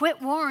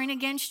 Quit warring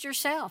against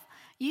yourself.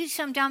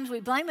 Sometimes we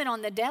blame it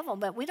on the devil,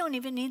 but we don't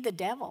even need the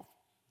devil.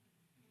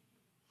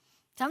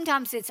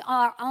 Sometimes it's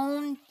our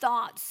own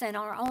thoughts and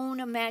our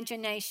own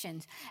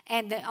imaginations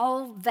and the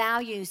old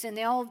values and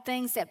the old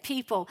things that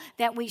people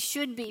that we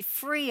should be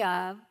free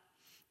of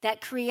that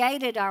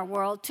created our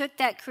world, took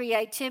that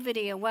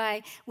creativity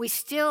away. We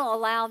still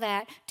allow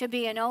that to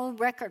be an old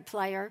record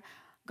player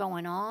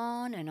going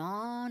on and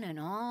on and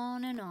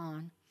on and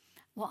on.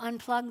 Well,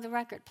 unplug the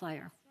record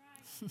player.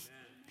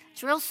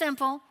 It's real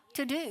simple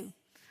to do.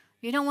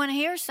 You don't want to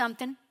hear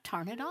something,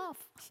 turn it off.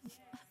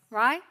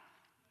 Right?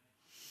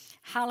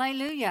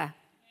 Hallelujah.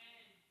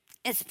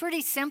 It's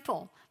pretty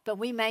simple, but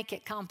we make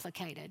it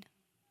complicated.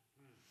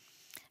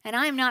 And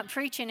I'm not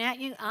preaching at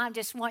you. I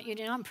just want you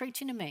to know I'm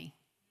preaching to me.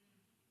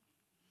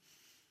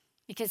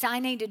 because I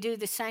need to do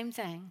the same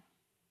thing.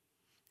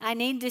 I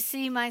need to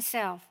see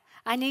myself.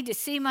 I need to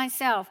see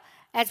myself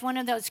as one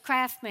of those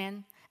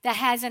craftsmen that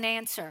has an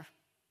answer.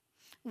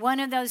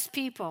 One of those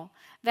people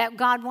that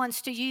God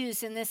wants to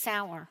use in this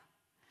hour.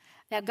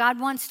 That God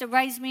wants to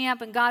raise me up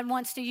and God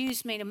wants to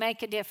use me to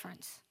make a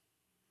difference.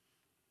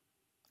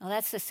 Well,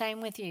 that's the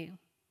same with you.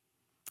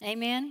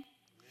 Amen?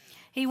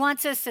 He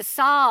wants us to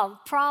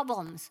solve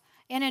problems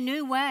in a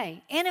new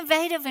way.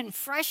 Innovative and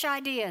fresh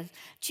ideas.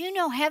 Do you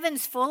know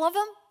heaven's full of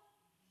them?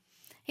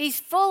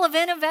 He's full of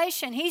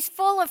innovation. He's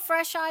full of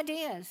fresh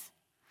ideas.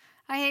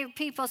 I hear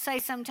people say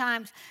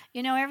sometimes,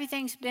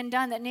 everything's been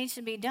done that needs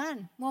to be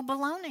done. Well,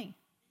 baloney.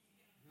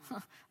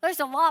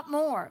 There's a lot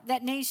more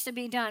that needs to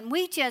be done.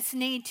 We just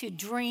need to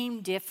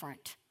dream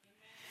different.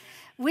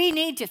 We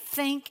need to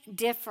think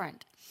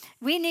different.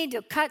 We need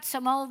to cut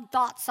some old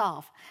thoughts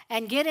off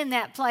and get in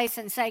that place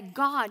and say,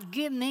 God,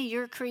 give me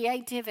your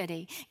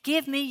creativity.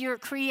 Give me your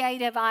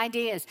creative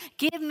ideas.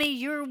 Give me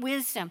your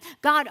wisdom.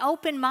 God,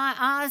 open my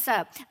eyes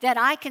up that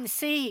I can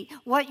see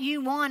what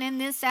you want in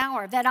this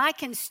hour, that I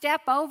can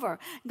step over.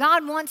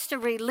 God wants to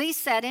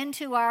release that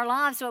into our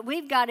lives, but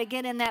we've got to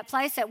get in that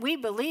place that we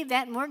believe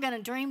that and we're going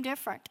to dream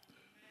different.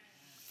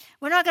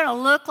 We're not going to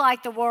look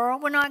like the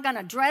world. We're not going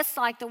to dress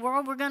like the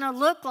world. We're going to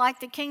look like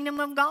the kingdom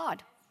of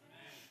God.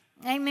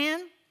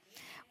 Amen?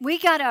 We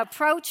got to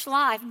approach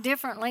life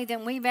differently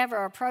than we've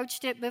ever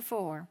approached it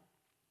before.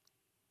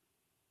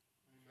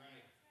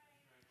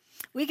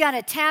 We got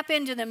to tap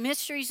into the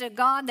mysteries of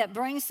God that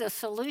brings the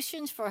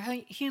solutions for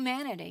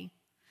humanity.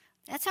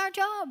 That's our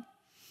job.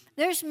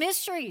 There's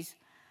mysteries.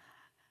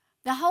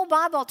 The whole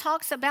Bible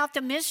talks about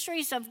the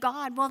mysteries of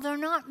God. Well, they're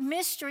not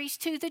mysteries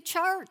to the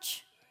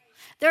church.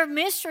 They're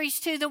mysteries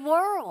to the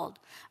world.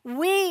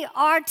 We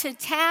are to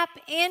tap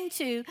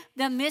into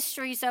the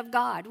mysteries of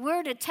God.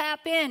 We're to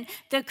tap in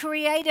the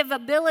creative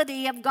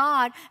ability of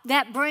God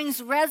that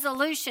brings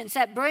resolutions,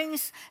 that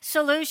brings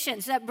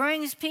solutions, that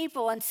brings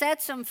people and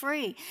sets them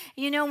free.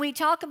 We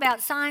talk about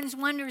signs,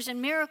 wonders,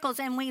 and miracles,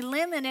 and we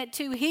limit it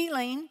to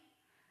healing.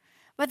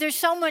 But there's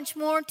so much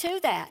more to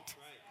that.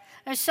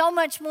 There's so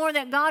much more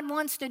that God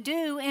wants to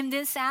do in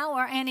this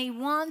hour, and He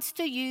wants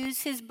to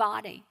use His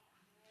body.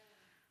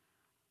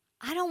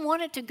 I don't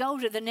want it to go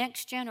to the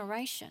next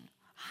generation.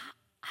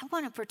 I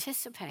want to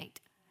participate.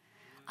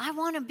 I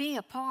want to be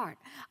a part.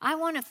 I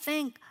want to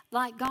think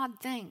like God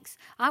thinks.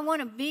 I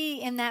want to be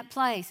in that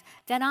place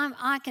that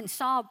I can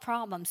solve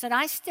problems, that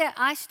I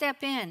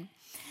step in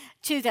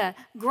to the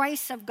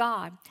grace of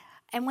God.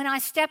 And when I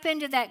step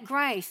into that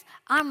grace,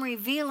 I'm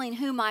revealing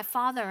who my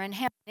Father in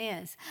heaven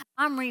is.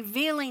 I'm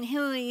revealing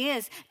who He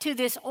is to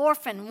this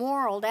orphan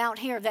world out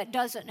here that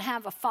doesn't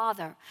have a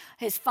father.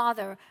 His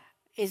Father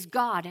is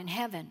God in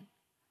heaven.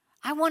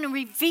 I want to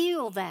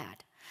reveal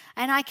that.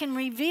 And I can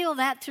reveal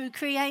that through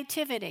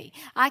creativity.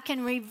 I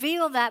can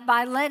reveal that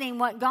by letting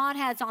what God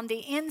has on the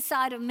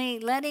inside of me,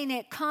 letting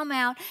it come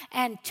out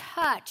and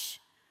touch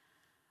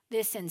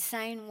this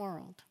insane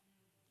world.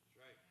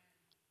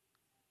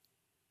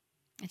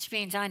 Which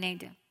means I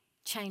need to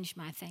change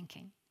my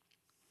thinking.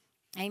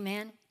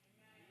 Amen?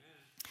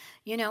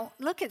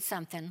 Look at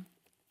something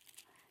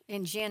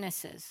in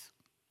Genesis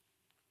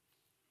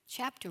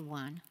chapter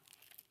 1.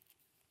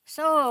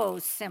 So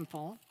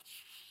simple.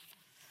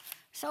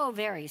 So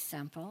very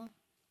simple.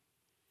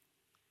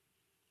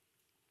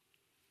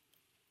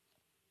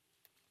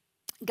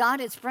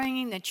 God is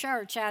bringing the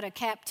church out of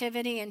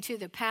captivity into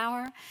the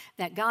power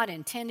that God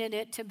intended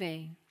it to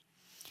be.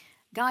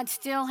 God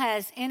still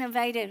has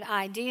innovative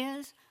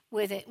ideas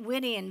with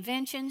witty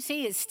inventions.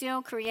 He is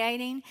still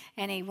creating,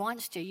 and He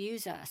wants to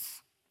use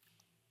us.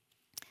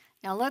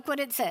 Now look what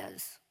it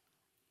says.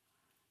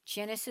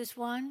 Genesis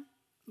 1,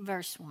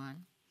 verse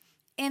 1.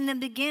 In the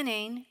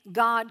beginning,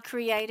 God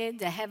created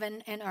the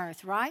heaven and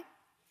earth, right?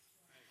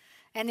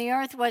 And the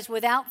earth was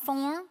without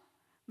form,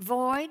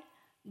 void,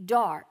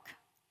 dark,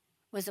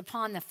 was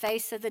upon the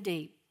face of the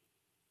deep.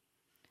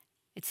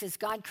 It says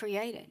God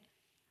created.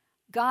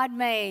 God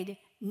made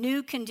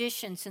new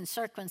conditions and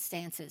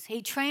circumstances.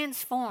 He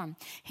transformed.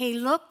 He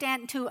looked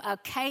into a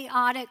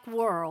chaotic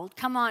world.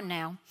 Come on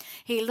now.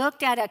 He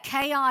looked at a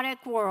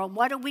chaotic world.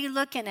 What are we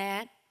looking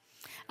at?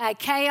 A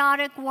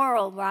chaotic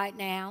world right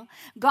now.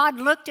 God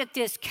looked at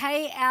this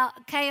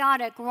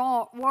chaotic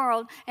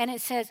world, and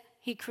it says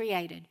He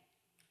created.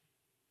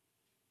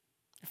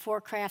 The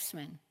 4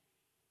 craftsmen,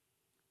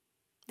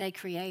 they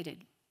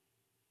created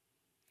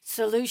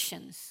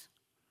solutions,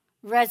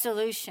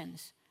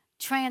 resolutions,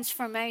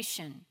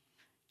 transformation,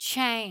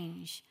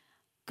 change.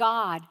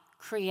 God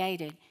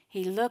created.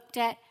 He looked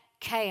at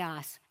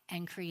chaos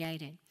and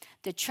created.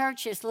 The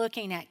church is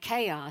looking at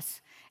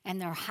chaos,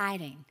 and they're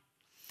hiding.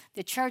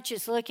 The church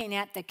is looking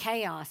at the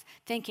chaos,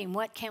 thinking,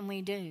 what can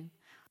we do?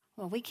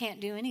 Well, we can't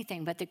do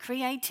anything, but the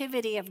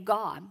creativity of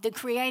God, the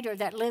Creator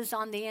that lives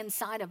on the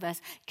inside of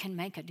us, can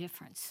make a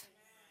difference.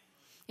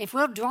 If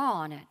we'll draw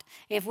on it,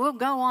 if we'll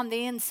go on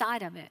the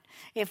inside of it,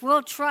 if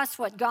we'll trust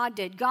what God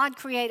did. God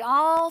created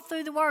all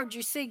through the Word.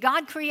 You see,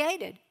 God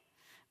created.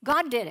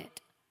 God did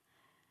it.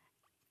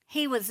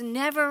 He was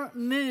never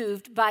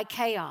moved by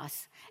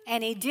chaos.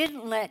 And he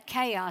didn't let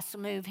chaos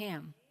move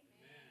him.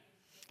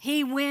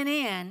 He went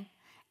in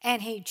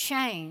and he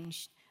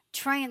changed,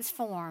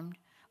 transformed,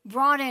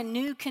 brought in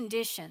new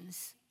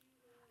conditions.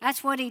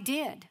 That's what he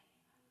did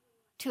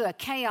to a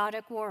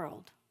chaotic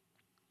world.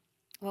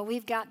 Well,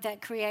 we've got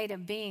that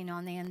creative being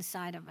on the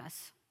inside of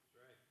us.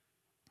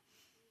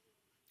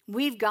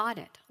 We've got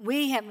it.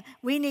 We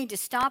need to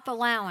stop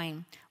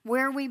allowing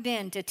where we've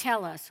been to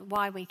tell us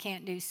why we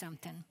can't do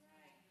something.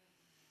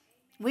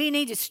 We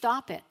need to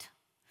stop it.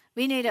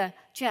 We need to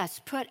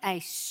just put a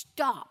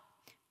stop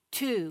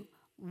to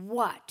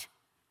what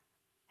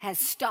has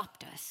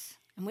stopped us.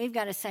 And we've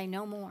got to say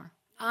no more.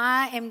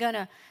 I am going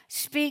to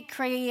speak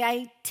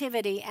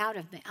creativity out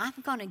of me. I'm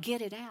going to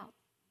get it out.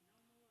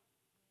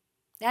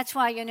 That's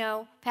why,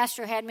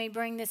 Pastor had me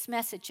bring this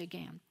message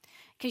again.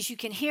 Because you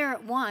can hear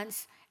it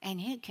once, and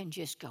it can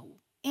just go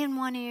in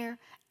one ear,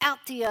 out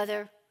the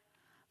other.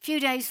 A few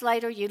days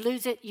later, you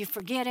lose it, you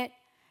forget it.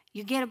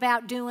 You get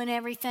about doing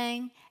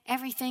everything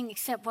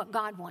except what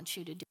God wants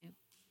you to do. You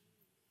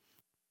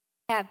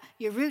have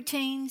your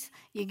routines,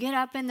 you get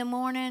up in the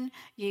morning,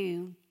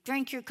 you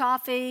drink your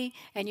coffee,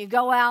 and you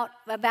go out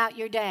about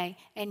your day,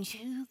 and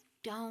you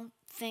don't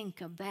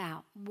think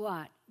about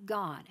what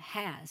God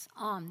has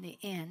on the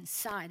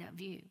inside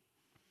of you.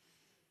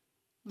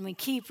 And we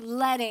keep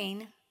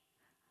letting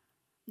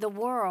the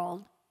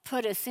world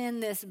put us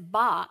in this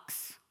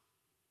box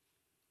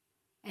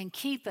and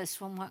keep us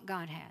from what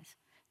God has.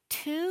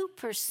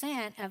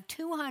 2% of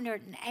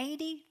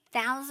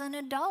 280,000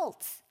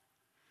 adults.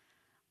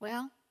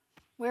 Well,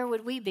 where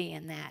would we be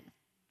in that?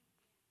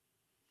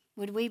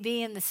 Would we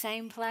be in the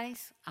same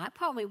place? I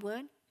probably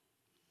would.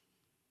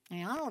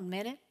 I'll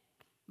admit it.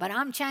 But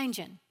I'm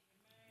changing.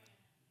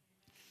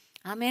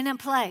 I'm in a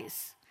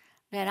place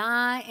that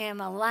I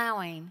am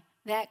allowing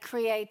that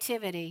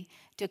creativity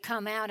to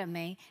come out of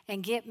me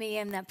and get me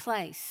in that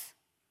place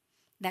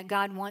that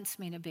God wants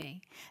me to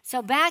be.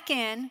 So back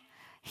in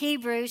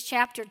Hebrews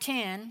chapter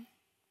 10,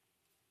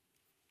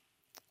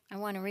 I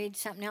want to read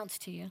something else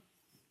to you.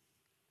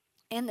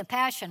 In the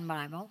Passion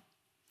Bible,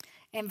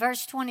 in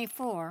verse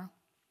 24,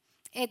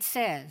 it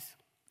says,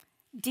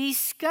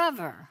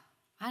 discover,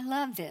 I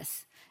love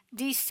this,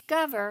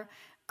 discover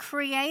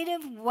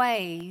creative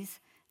ways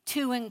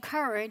to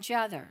encourage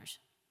others.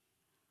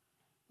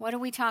 What are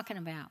we talking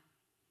about?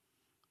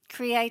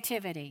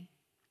 Creativity.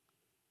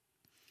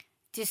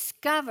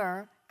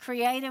 Discover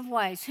creative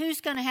ways.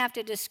 Who's going to have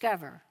to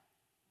discover?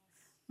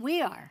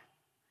 We are.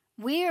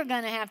 We are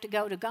going to have to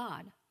go to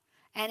God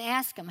and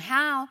ask Him,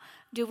 how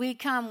do we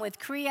come with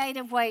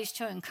creative ways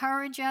to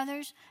encourage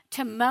others,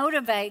 to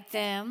motivate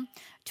them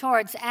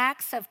towards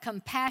acts of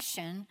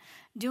compassion,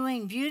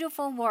 doing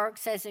beautiful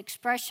works as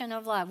expression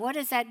of love? What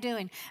is that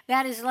doing?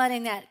 That is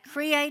letting that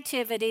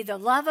creativity, the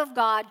love of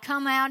God,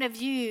 come out of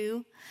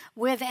you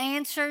with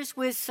answers,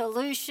 with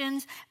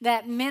solutions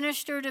that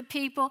minister to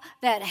people,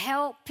 that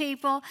help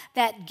people,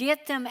 that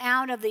get them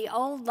out of the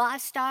old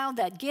lifestyle,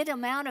 that get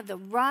them out of the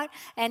rut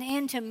and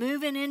into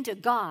moving into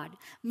God,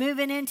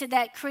 moving into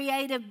that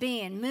creative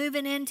being,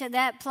 moving into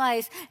that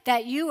place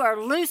that you are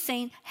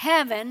loosing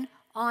heaven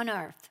on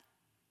earth.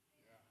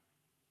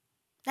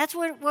 That's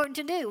what we're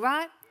to do,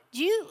 right?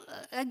 Do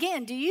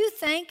you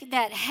think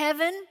that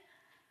heaven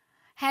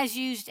has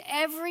used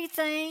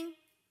everything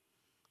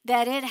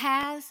that it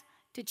has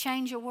to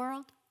change a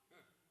world?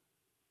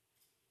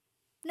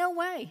 No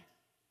way.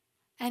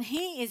 And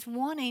He is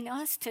wanting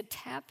us to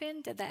tap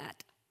into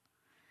that.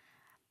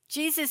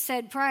 Jesus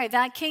said, pray,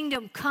 thy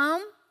kingdom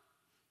come,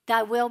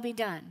 thy will be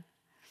done.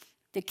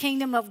 The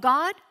kingdom of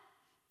God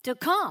to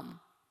come.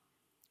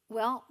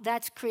 Well,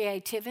 that's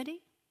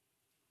creativity.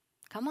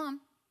 Come on.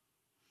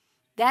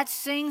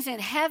 That's things in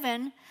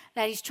heaven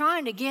that He's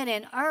trying to get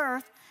in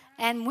earth,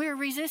 and we're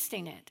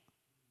resisting it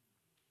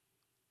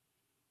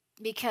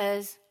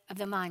because of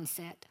the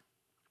mindset.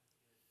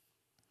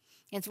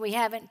 It's we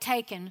haven't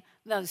taken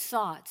those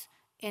thoughts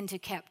into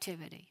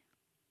captivity.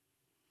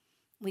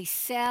 We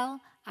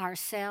sell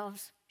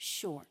ourselves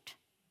short.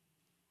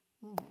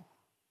 Ooh.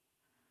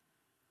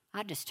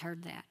 I just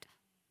heard that.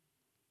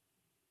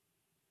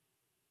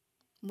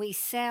 We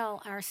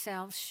sell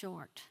ourselves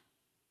short.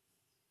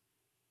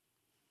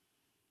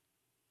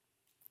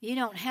 You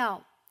don't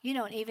help. You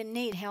don't even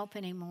need help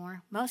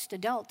anymore. Most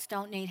adults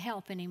don't need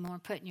help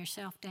anymore putting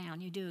yourself down.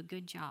 You do a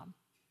good job.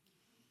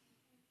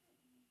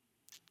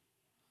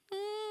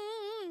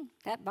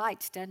 That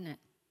bites, doesn't it?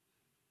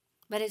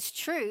 But it's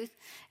truth,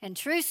 and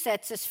truth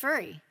sets us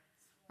free,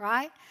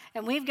 right?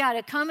 And we've got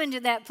to come into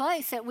that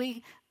place that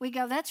we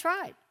go, that's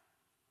right.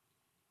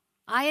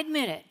 I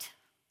admit it.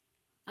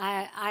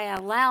 I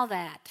allow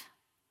that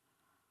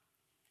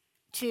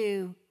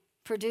to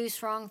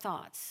produce wrong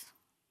thoughts.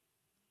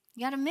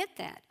 You got to admit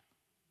that.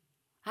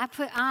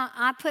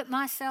 I put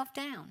myself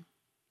down.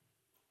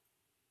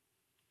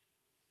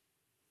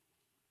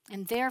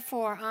 And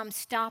therefore, I'm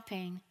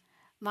stopping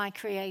my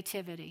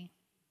creativity.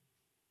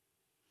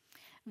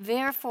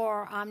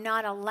 Therefore, I'm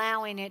not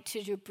allowing it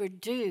to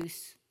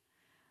produce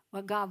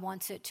what God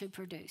wants it to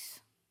produce.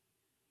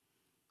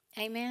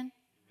 Amen?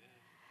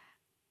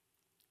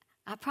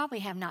 I probably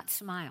have not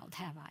smiled,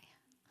 have I?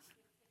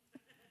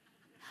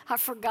 I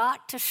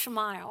forgot to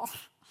smile.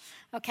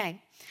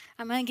 Okay,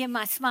 I'm going to give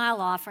my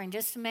smile offering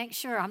just to make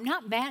sure I'm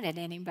not mad at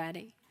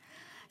anybody.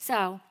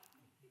 So,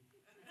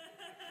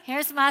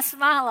 here's my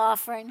smile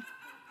offering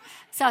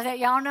so that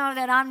y'all know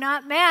that I'm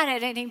not mad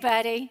at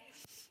anybody.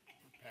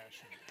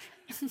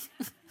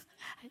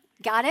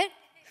 Got it?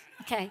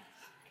 Okay.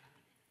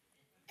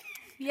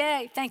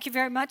 Yay. Thank you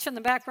very much on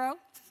the back row.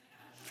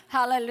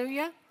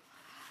 Hallelujah.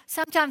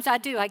 Sometimes I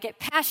do. I get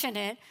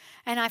passionate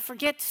and I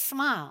forget to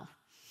smile.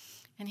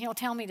 And he'll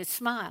tell me to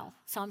smile,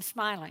 so I'm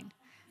smiling.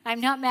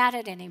 I'm not mad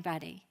at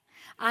anybody.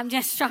 I'm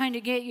just trying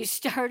to get you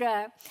stirred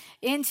up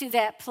into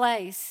that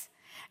place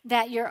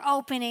that you're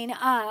opening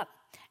up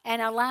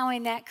and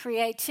allowing that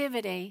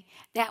creativity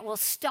that will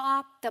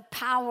stop the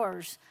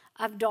powers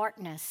of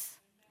darkness.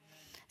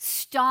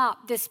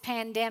 Stop this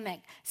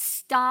pandemic.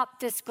 Stop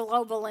this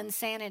global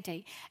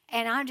insanity.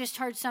 And I just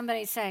heard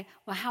somebody say,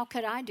 well, how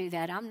could I do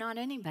that? I'm not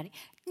anybody.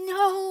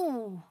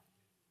 No,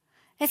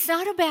 it's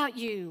not about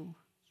you.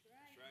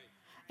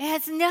 It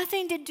has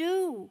nothing to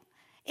do.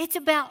 It's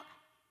about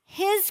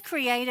his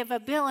creative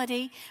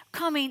ability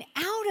coming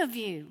out of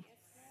you.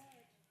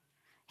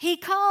 He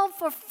called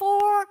for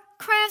 4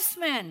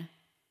 craftsmen.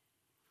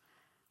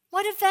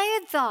 What if they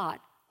had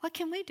thought, what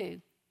can we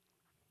do?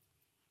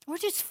 We're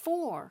just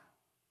 4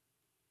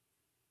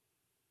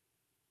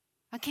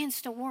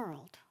 against a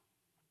world.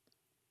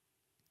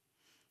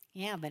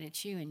 Yeah, but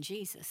it's you and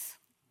Jesus.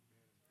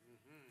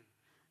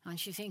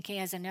 Don't you think he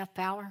has enough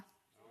power?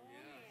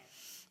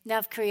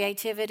 Enough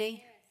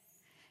creativity?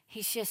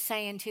 He's just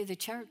saying to the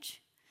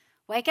church,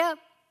 wake up.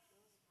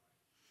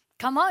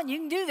 Come on, you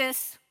can do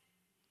this.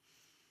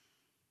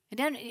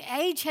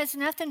 Age has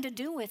nothing to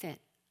do with it.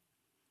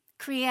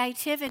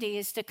 Creativity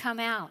is to come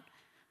out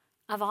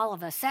of all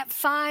of us. That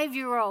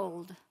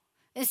 5-year-old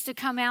is to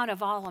come out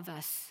of all of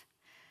us.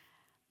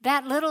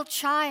 That little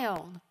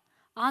child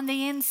on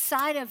the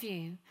inside of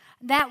you,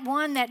 that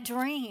one that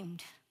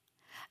dreamed,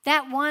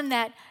 that one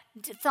that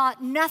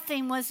thought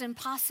nothing was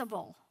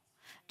impossible.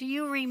 Do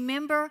you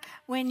remember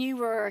when you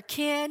were a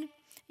kid?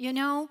 You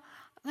know,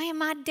 man,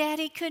 my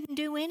daddy couldn't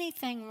do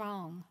anything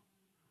wrong.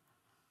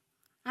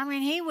 I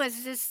mean, he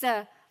was just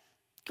the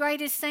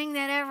greatest thing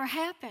that ever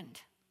happened.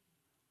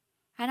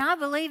 And I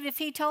believed if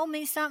he told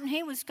me something,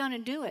 he was going to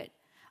do it.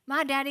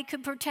 My daddy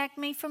could protect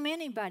me from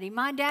anybody.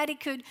 My daddy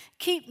could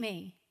keep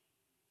me.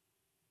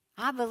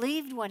 I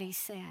believed what he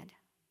said.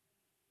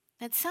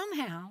 That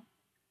somehow,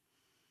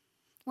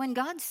 when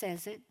God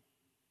says it,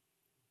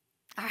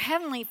 our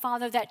Heavenly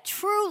Father that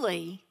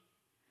truly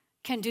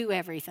can do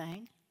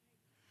everything,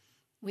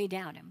 we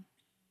doubt him.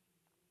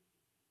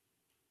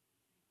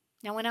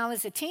 Now, when I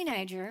was a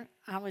teenager,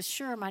 I was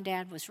sure my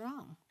dad was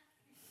wrong.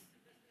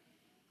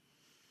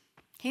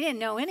 He didn't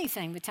know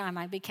anything by the time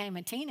I became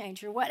a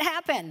teenager. What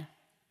happened?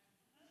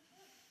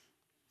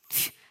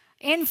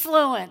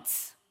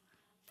 Influence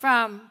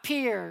from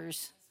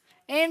peers,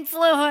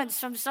 influence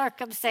from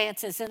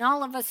circumstances, and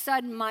all of a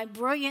sudden my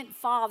brilliant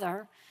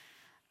father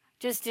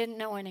just didn't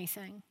know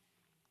anything.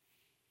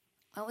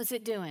 What was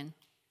it doing?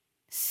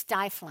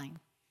 Stifling,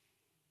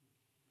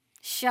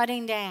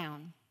 shutting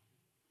down,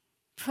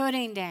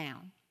 putting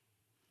down.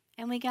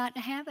 And we got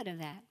in the habit of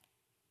that.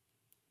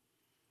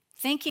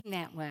 Thinking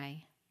that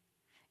way.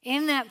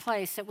 In that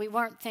place that we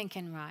weren't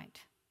thinking right,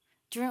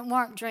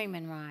 weren't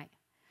dreaming right,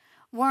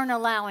 weren't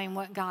allowing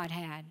what God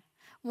had,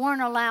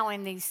 weren't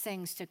allowing these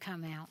things to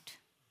come out.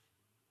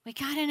 We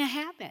got in a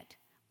habit.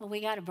 Well, we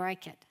got to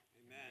break it.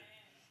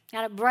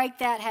 Got to break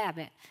that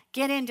habit.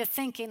 Get into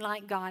thinking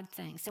like God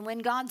thinks. And when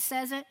God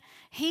says it,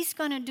 he's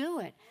going to do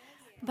it.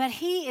 But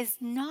he is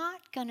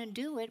not going to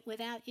do it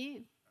without you.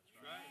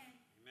 That's right.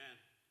 Amen.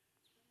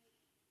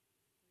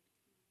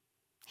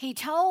 He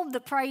told the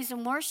praise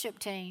and worship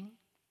team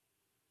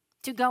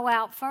to go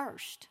out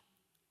first.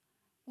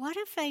 What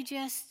if they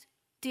just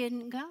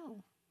didn't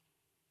go?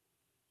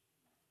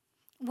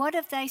 What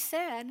if they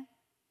said,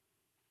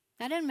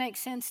 that didn't make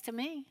sense to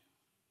me?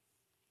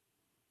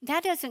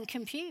 That doesn't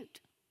compute.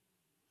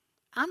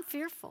 I'm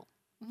fearful.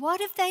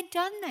 What if they'd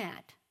done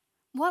that?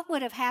 What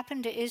would have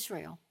happened to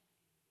Israel?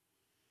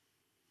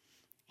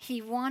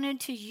 He wanted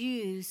to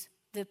use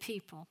the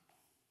people.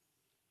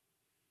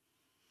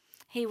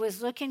 He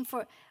was looking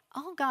for,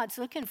 all God's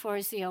looking for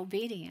is the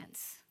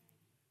obedience.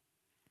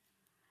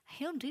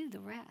 He'll do the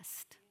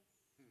rest.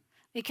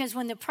 Because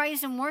when the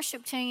praise and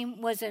worship team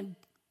was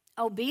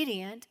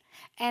obedient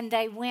and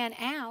they went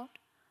out,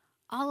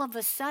 all of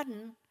a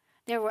sudden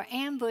there were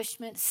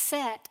ambushments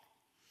set.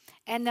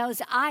 And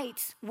those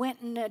ites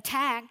went and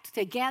attacked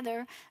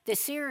together the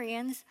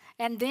Syrians,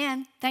 and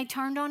then they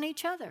turned on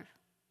each other.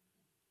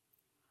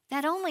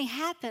 That only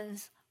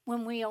happens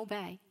when we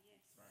obey.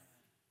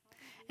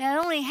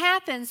 That only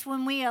happens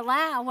when we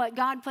allow what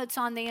God puts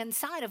on the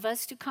inside of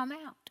us to come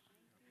out.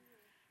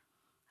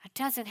 It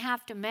doesn't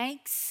have to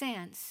make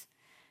sense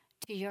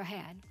to your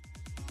head.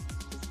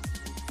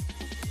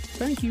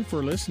 Thank you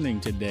for listening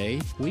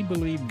today. We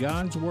believe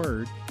God's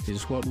Word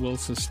is what will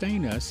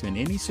sustain us in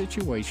any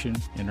situation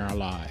in our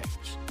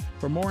lives.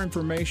 For more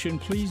information,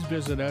 please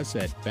visit us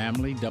at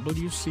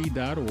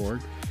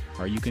familywc.org,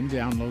 or you can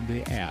download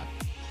the app.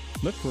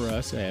 Look for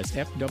us as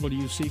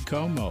FWC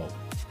Como.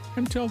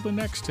 Until the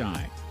next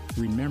time,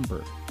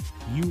 remember,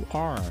 you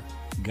are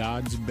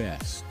God's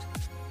best.